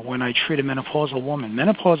like when I treat a menopausal woman.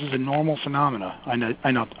 Menopause is a normal phenomena. I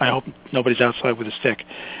know. I hope nobody's outside with a stick.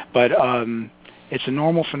 But it's a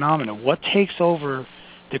normal phenomena. What takes over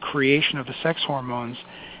the creation of the sex hormones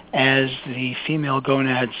as the female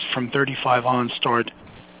gonads from 35 on start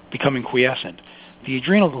becoming quiescent? The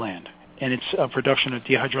adrenal gland and its production of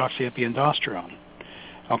dehydroxyepiandrosterone.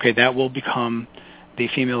 Okay, that will become the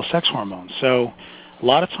female sex hormone. So a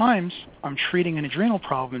lot of times I'm treating an adrenal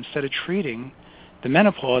problem instead of treating the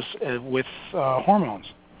menopause with hormones.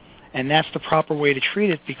 And that's the proper way to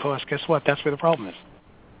treat it because guess what? That's where the problem is.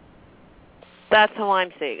 That's how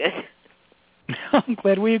I'm seeing it. I'm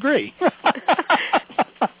glad we agree.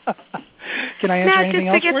 Can I answer anything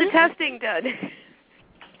else for you? Just to get the testing done.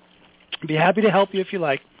 Be happy to help you if you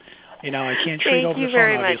like. You know, I can't treat over the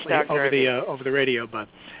phone, obviously, over the radio, but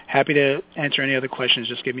happy to answer any other questions.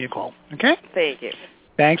 Just give me a call. Okay? Thank you.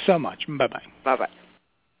 Thanks so much. Bye-bye. Bye-bye.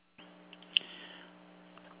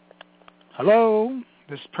 Hello,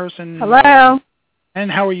 this person. Hello. And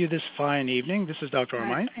how are you this fine evening? This is Dr.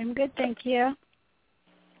 Armine. I'm good, thank you.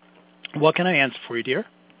 What can I answer for you, dear?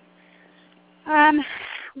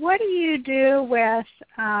 What do you do with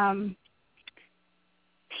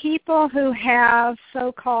people who have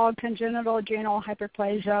so-called congenital adrenal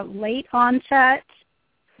hyperplasia late onset?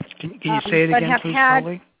 Can you say it again, please,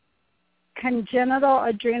 slowly? Congenital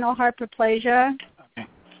adrenal hyperplasia.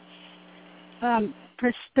 Okay.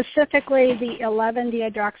 Specifically the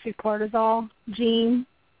 11-dehydroxycortisol gene,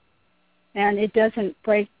 and it doesn't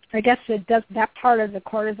break. I guess it does. That part of the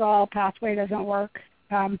cortisol pathway doesn't work,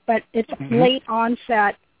 but it's late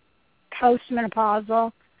onset,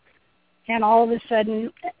 postmenopausal, and all of a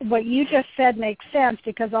sudden, what you just said makes sense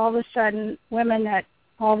because all of a sudden, women that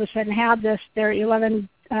all of a sudden have this, their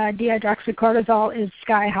 11-dehydroxycortisol is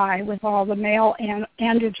sky high with all the male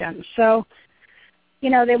androgens. So, you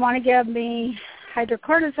know, they want to give me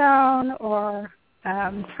hydrocortisone or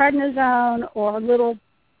prednisone or little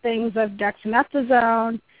things of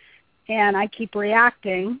dexamethasone, and I keep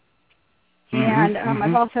reacting. And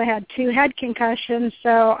I've also had 2 head concussions,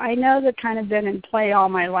 so I know they've kind of been in play all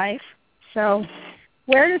my life. So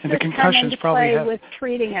where does this come into play with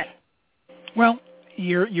treating it? Well,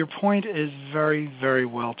 your point is very, very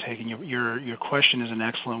well taken. Your question is an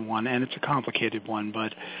excellent one, and it's a complicated one,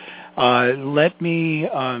 but let me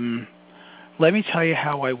tell you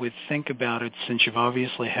how I would think about it since you've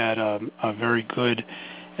obviously had a very good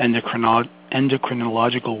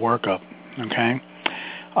endocrinological workup, okay?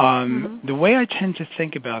 The way I tend to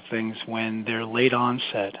think about things when they're late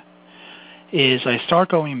onset is I start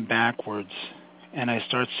going backwards and I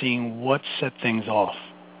start seeing what set things off,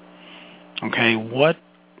 okay? What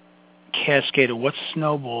cascaded, what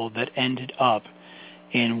snowball that ended up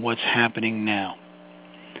in what's happening now?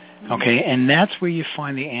 Okay, and that's where you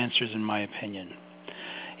find the answers, in my opinion.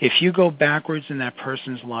 If you go backwards in that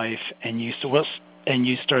person's life and you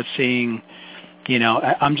start seeing,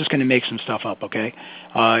 I'm just going to make some stuff up, okay?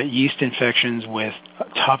 Yeast infections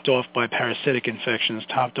topped off by parasitic infections,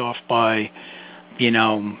 topped off by,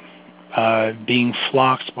 being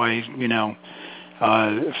floxed by,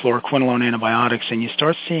 fluoroquinolone antibiotics, and you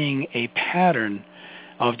start seeing a pattern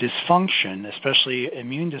of dysfunction, especially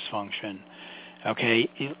immune dysfunction, okay,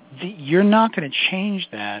 you're not going to change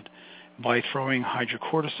that by throwing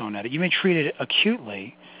hydrocortisone at it. You may treat it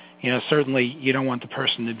acutely. Certainly you don't want the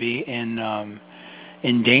person to be in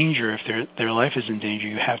danger. If their life is in danger,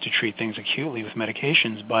 you have to treat things acutely with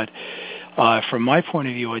medications. But from my point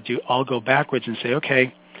of view, I'll go backwards and say,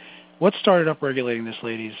 okay, what started up regulating this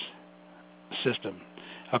lady's system?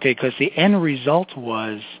 Okay, because the end result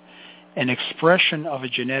was an expression of a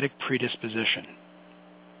genetic predisposition.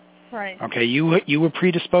 Right. Okay, you were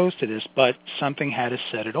predisposed to this, but something had to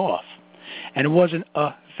set it off. And it wasn't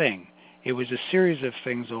a thing. It was a series of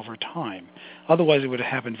things over time. Otherwise, it would have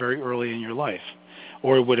happened very early in your life.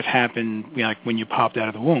 Or it would have happened like when you popped out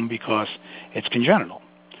of the womb because it's congenital.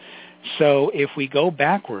 So if we go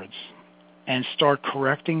backwards and start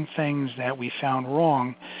correcting things that we found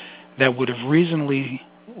wrong that would have reasonably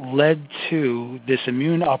led to this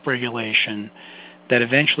immune upregulation that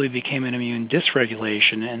eventually became an immune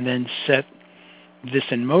dysregulation and then set this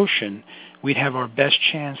in motion, we'd have our best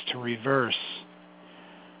chance to reverse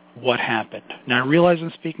what happened. Now, I realize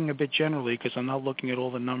I'm speaking a bit generally because I'm not looking at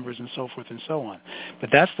all the numbers and so forth and so on, but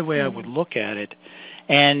that's the way I would look at it,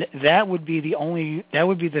 and that would be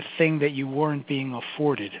the thing that you weren't being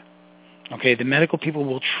afforded. Okay, the medical people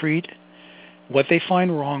will treat what they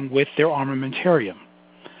find wrong with their armamentarium.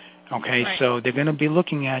 Okay, right. So they're going to be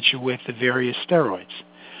looking at you with the various steroids.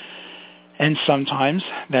 And sometimes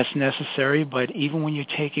that's necessary, but even when you're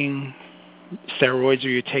taking steroids or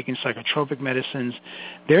you're taking psychotropic medicines,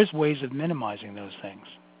 there's ways of minimizing those things.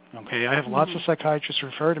 Okay, I have lots of psychiatrists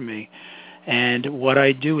refer to me, and what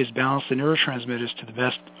I do is balance the neurotransmitters to the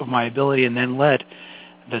best of my ability and then let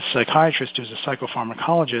the psychiatrist, who's a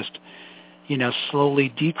psychopharmacologist, slowly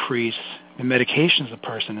decrease the medications the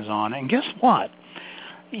person is on. And guess what?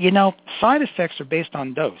 Side effects are based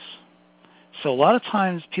on dose. So a lot of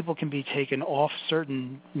times people can be taken off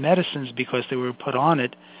certain medicines because they were put on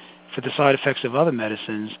it for the side effects of other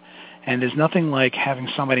medicines. And there's nothing like having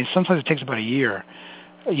somebody, sometimes it takes about a year,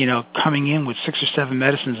 coming in with 6 or 7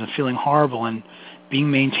 medicines and feeling horrible and being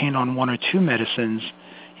maintained on 1 or 2 medicines,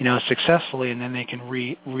 successfully, and then they can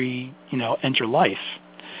enter life.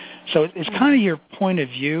 So it's kind of your point of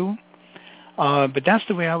view. But that's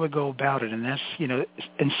the way I would go about it, and that's,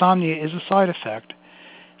 insomnia is a side effect,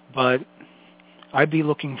 but I'd be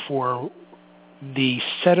looking for the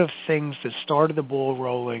set of things that started the ball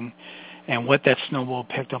rolling and what that snowball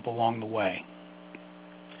picked up along the way.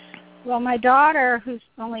 Well, my daughter, who's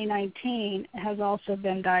only 19, has also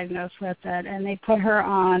been diagnosed with it, and they put her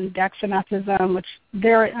on dexamethasone, which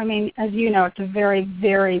as you know, it's a very,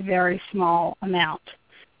 very, very small amount.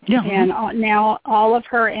 Yeah. And now all of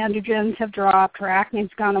her androgens have dropped. Her acne's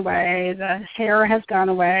gone away. The hair has gone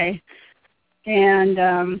away.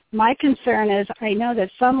 And my concern is I know that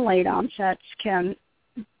some late onsets can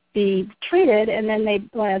be treated, and then they,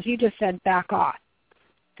 as you just said, back off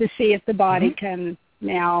to see if the body can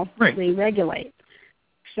now re-regulate.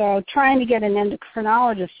 So trying to get an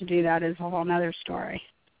endocrinologist to do that is a whole other story.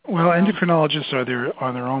 Well, endocrinologists are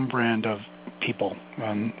their own brand of people,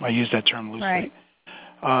 and I use that term loosely. Right.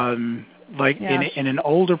 In an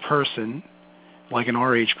older person, like in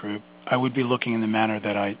our age group, I would be looking in the manner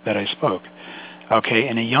that I spoke. Okay,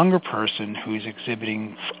 in a younger person who's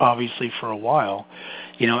exhibiting obviously for a while,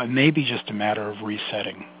 it may be just a matter of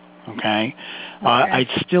resetting. Okay, I'd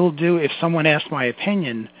still do, if someone asked my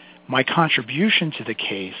opinion, my contribution to the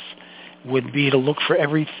case would be to look for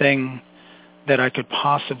everything that I could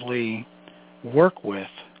possibly work with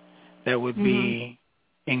that would be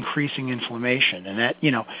increasing inflammation. And that,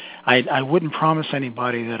 I wouldn't promise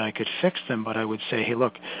anybody that I could fix them, but I would say, hey,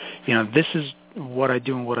 look, this is what I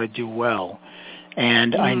do and what I do well.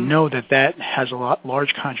 And I know that has a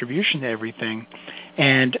large contribution to everything.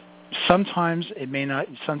 And sometimes it may not,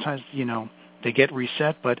 sometimes, they get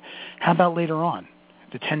reset, but how about later on?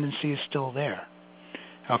 The tendency is still there.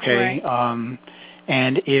 Okay? Right.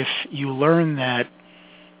 And if you learn that,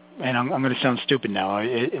 and I'm going to sound stupid now,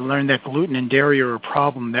 I learned that gluten and dairy are a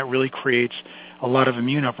problem that really creates a lot of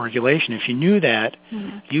immune upregulation. If you knew that,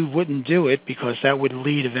 you wouldn't do it because that would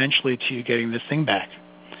lead eventually to you getting this thing back.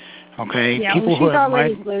 Okay? Yeah, she's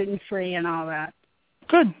already gluten-free and all that.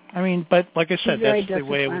 Good. But like I said, that's the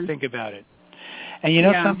way I would think about it.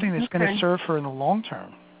 And something that's going to serve her in the long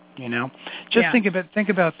term. Just think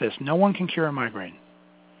about this. No one can cure a migraine.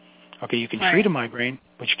 Okay, you can treat a migraine,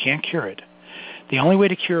 but you can't cure it. The only way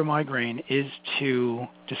to cure a migraine is to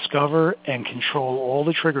discover and control all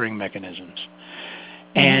the triggering mechanisms.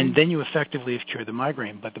 And then you effectively have cured the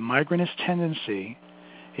migraine. But the migrainous tendency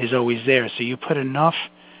is always there. So you put enough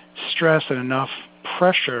stress and enough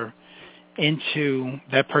pressure into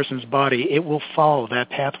that person's body, it will follow that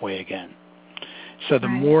pathway again. So the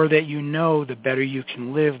more that you know, the better you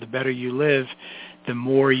can live. The better you live, the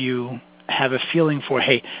more you have a feeling for,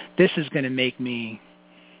 hey, this is going to make me,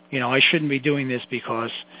 I shouldn't be doing this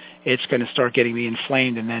because it's going to start getting me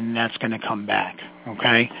inflamed, and then that's going to come back,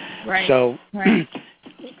 okay? Right. So, I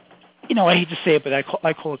hate to say it, but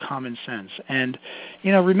I call it common sense. And,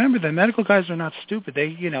 remember, the medical guys are not stupid.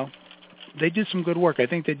 They do some good work. I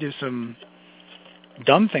think they do some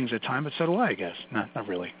dumb things at times, but so do I guess. Not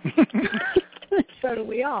really. So do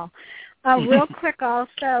we all. Real quick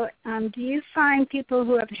also, do you find people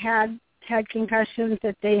who have had concussions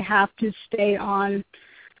that they have to stay on,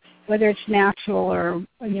 whether it's natural or,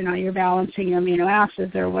 you're balancing amino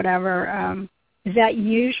acids or whatever, is that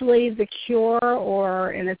usually the cure,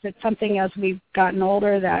 and is it something as we've gotten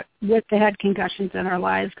older that with the head concussions in our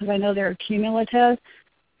lives, because I know they're cumulative,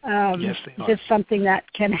 yes, they are. Is something that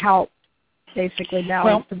can help basically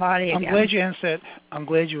balance the body again? I'm glad you asked that. I'm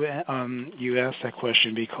glad you asked that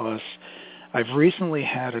question, because I've recently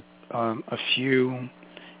had a few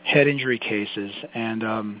head injury cases,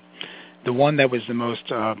 and the one that was the most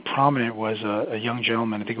prominent was a young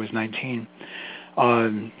gentleman. I think he was 19.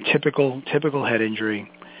 Typical head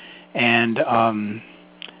injury, and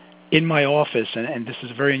in my office, and this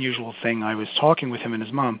is a very unusual thing, I was talking with him and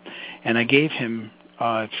his mom, and I gave him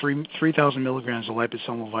 3,000 milligrams of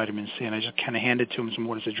liposomal vitamin C, and I just kind of handed to him some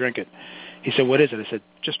water to drink it. He said, "What is it?" I said,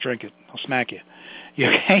 "Just drink it. I'll smack you." You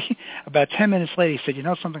okay? About 10 minutes later, he said, "You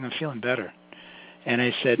know something? I'm feeling better." And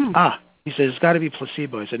I said, He said, "It's got to be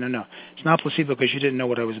placebo." I said, No, it's not placebo, because you didn't know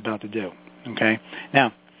what I was about to do. Okay?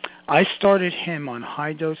 Now, I started him on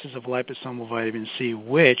high doses of liposomal vitamin C,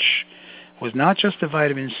 which was not just the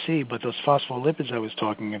vitamin C, but those phospholipids I was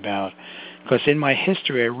talking about. Because in my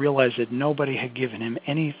history, I realized that nobody had given him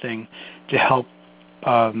anything to help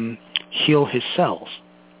heal his cells.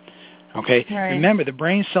 Okay? Right. Remember, the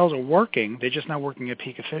brain cells are working. They're just not working at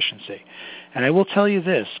peak efficiency. And I will tell you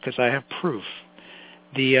this, because I have proof.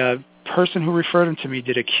 The person who referred him to me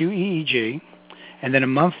did a QEEG, and then a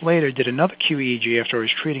month later did another QEEG after I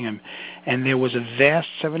was treating him, and there was a vast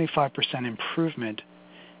 75% improvement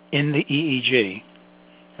in the EEG,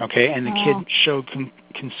 okay, and the kid showed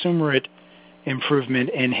consummate improvement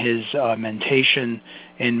in his mentation,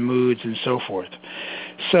 in moods, and so forth.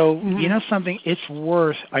 So, you know something, it's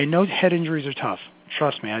worth, I know head injuries are tough.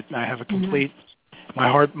 Trust me, I have a complete, my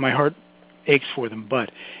heart aches for them,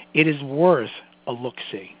 but it is worth a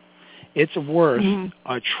look-see. It's worth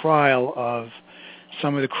a trial of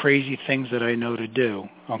some of the crazy things that I know to do,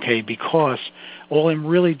 okay, because all I'm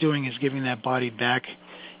really doing is giving that body back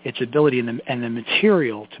its ability and the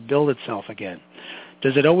material to build itself again.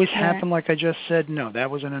 Does it always happen like I just said? No, that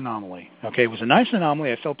was an anomaly. Okay, it was a nice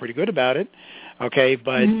anomaly. I felt pretty good about it. Okay,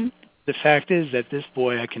 but the fact is that this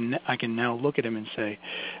boy, I can now look at him and say,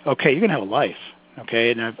 okay, you're going to have a life.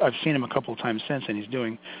 Okay, and I've seen him a couple of times since, and he's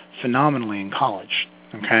doing phenomenally in college.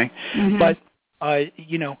 Okay, but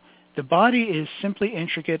the body is simply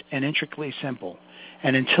intricate and intricately simple,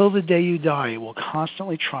 and until the day you die, it will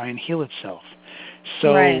constantly try and heal itself.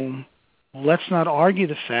 So let's not argue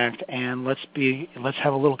the fact, and let's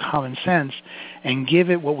have a little common sense and give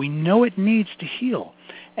it what we know it needs to heal.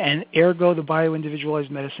 And ergo, the bioindividualized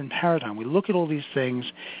medicine paradigm. We look at all these things.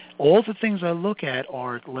 All the things I look at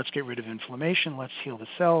are, let's get rid of inflammation, let's heal the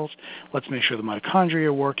cells, let's make sure the mitochondria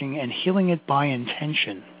are working, and healing it by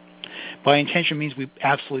intention. By intention means we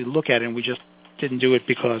absolutely look at it and we just didn't do it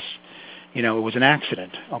because, it was an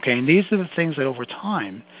accident. Okay, and these are the things that over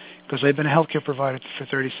time, because I've been a healthcare provider for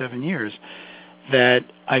 37 years, that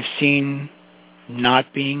I've seen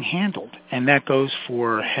not being handled. And that goes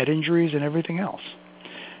for head injuries and everything else.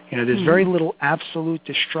 There's very little absolute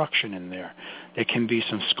destruction in there. There can be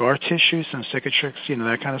some scar tissue, some cicatrix,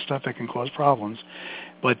 that kind of stuff that can cause problems.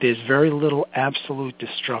 But there's very little absolute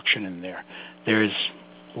destruction in there. There's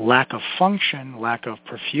lack of function, lack of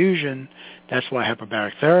perfusion. That's why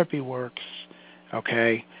hyperbaric therapy works,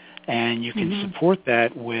 okay? And you can support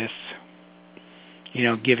that with,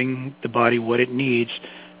 giving the body what it needs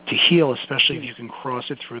to heal, especially if you can cross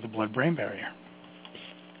it through the blood-brain barrier.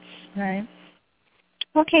 Right.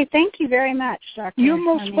 Okay, thank you very much, Dr. You're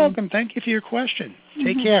most welcome. Thank you for your question.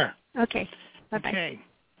 Take care. Okay. Bye-bye. Okay.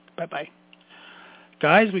 Bye-bye.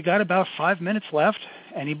 Guys, we got about 5 minutes left.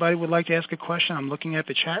 Anybody would like to ask a question? I'm looking at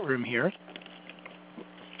the chat room here,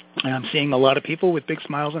 and I'm seeing a lot of people with big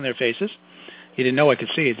smiles on their faces. You didn't know I could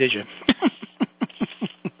see it, did you?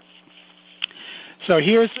 So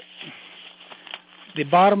here's the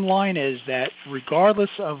bottom line is that regardless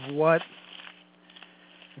of what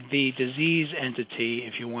the disease entity,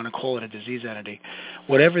 if you want to call it a disease entity,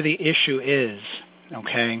 whatever the issue is,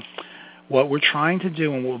 okay, what we're trying to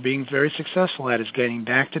do and what we're being very successful at is getting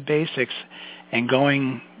back to basics and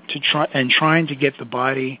trying to get the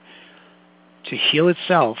body to heal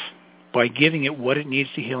itself by giving it what it needs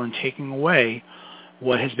to heal and taking away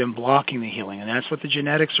what has been blocking the healing. And that's what the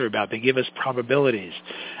genetics are about. They give us probabilities.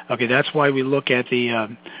 Okay, that's why we look at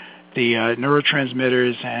the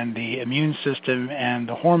neurotransmitters and the immune system and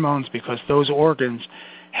the hormones, because those organs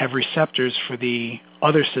have receptors for the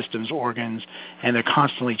other systems' organs, and they're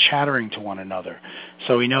constantly chattering to one another.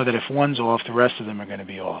 So we know that if one's off, the rest of them are going to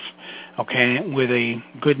be off. Okay, with a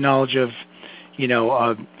good knowledge of,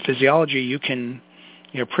 physiology, you can,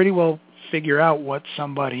 pretty well figure out what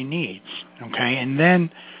somebody needs. Okay, and then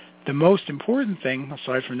the most important thing,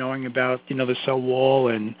 aside from knowing about, the cell wall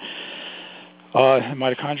and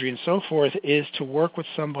mitochondria and so forth, is to work with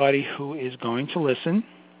somebody who is going to listen,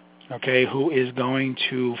 okay, who is going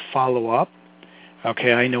to follow up.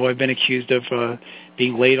 Okay, I know I've been accused of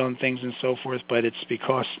being late on things and so forth, but it's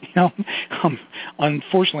because,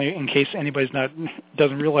 unfortunately, in case anybody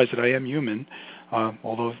doesn't realize that I am human,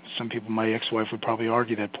 although some people, my ex-wife would probably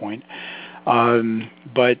argue that point.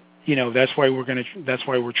 But that's why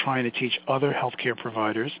we're trying to teach other healthcare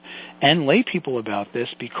providers and lay people about this,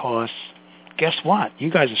 because guess what?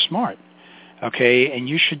 You guys are smart, okay, and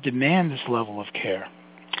you should demand this level of care.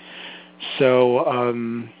 So,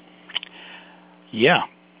 yeah,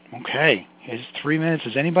 okay. It's 3 minutes.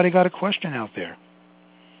 Has anybody got a question out there?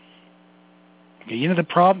 Okay,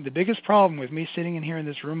 the biggest problem with me sitting in here in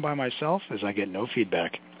this room by myself is I get no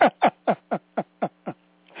feedback.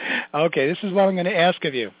 Okay, this is what I'm going to ask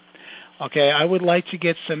of you. Okay, I would like to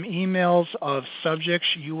get some emails of subjects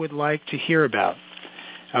you would like to hear about.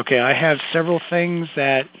 Okay, I have several things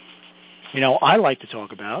that, I like to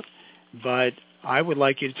talk about, but I would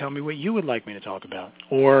like you to tell me what you would like me to talk about,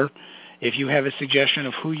 or if you have a suggestion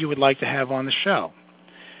of who you would like to have on the show.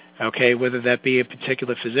 Okay, whether that be a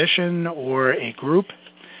particular physician or a group,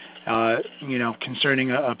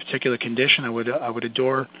 concerning a particular condition, I would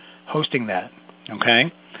adore hosting that.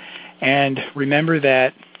 Okay, and remember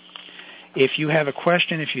that if you have a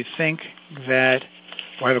question, if you think that,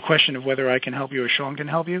 or have a question of whether I can help you or Sean can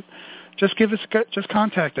help you, just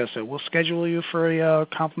contact us. We'll schedule you for a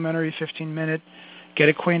complimentary 15-minute get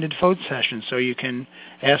acquainted phone session, so you can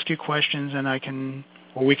ask your questions, and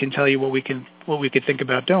we can tell you what we could think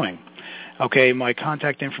about doing. Okay, my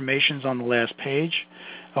contact information is on the last page,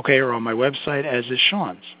 okay, or on my website, as is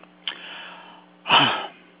Sean's.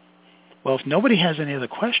 Well, if nobody has any other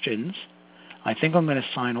questions, I think I'm going to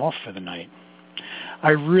sign off for the night.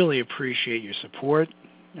 I really appreciate your support.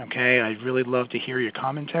 Okay, I'd really love to hear your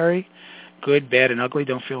commentary, good, bad, and ugly.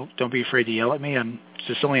 Don't be afraid to yell at me. I'm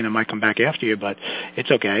Sicilian. I might come back after you, but it's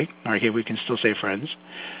okay. All right, we can still stay friends.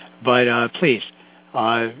 But please,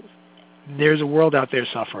 there's a world out there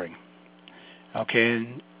suffering. Okay,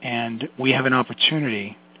 and we have an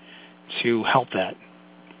opportunity to help that,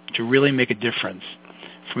 to really make a difference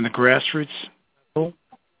from the grassroots level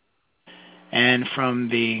and from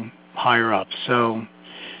the higher up. So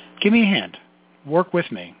give me a hand. Work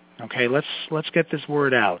with me. Okay, let's get this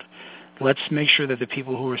word out. Let's make sure that the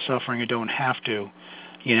people who are suffering or don't have to,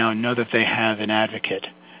 know that they have an advocate.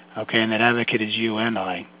 Okay, and that advocate is you and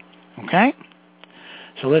I. Okay?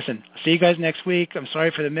 So listen, I'll see you guys next week. I'm sorry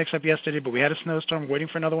for the mix-up yesterday, but we had a snowstorm. We're waiting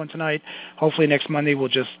for another one tonight. Hopefully next Monday we'll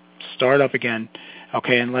just start up again,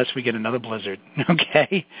 okay, unless we get another blizzard.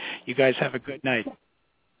 Okay? You guys have a good night.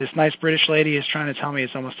 This nice British lady is trying to tell me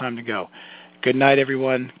it's almost time to go. Good night,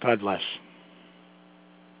 everyone. God bless.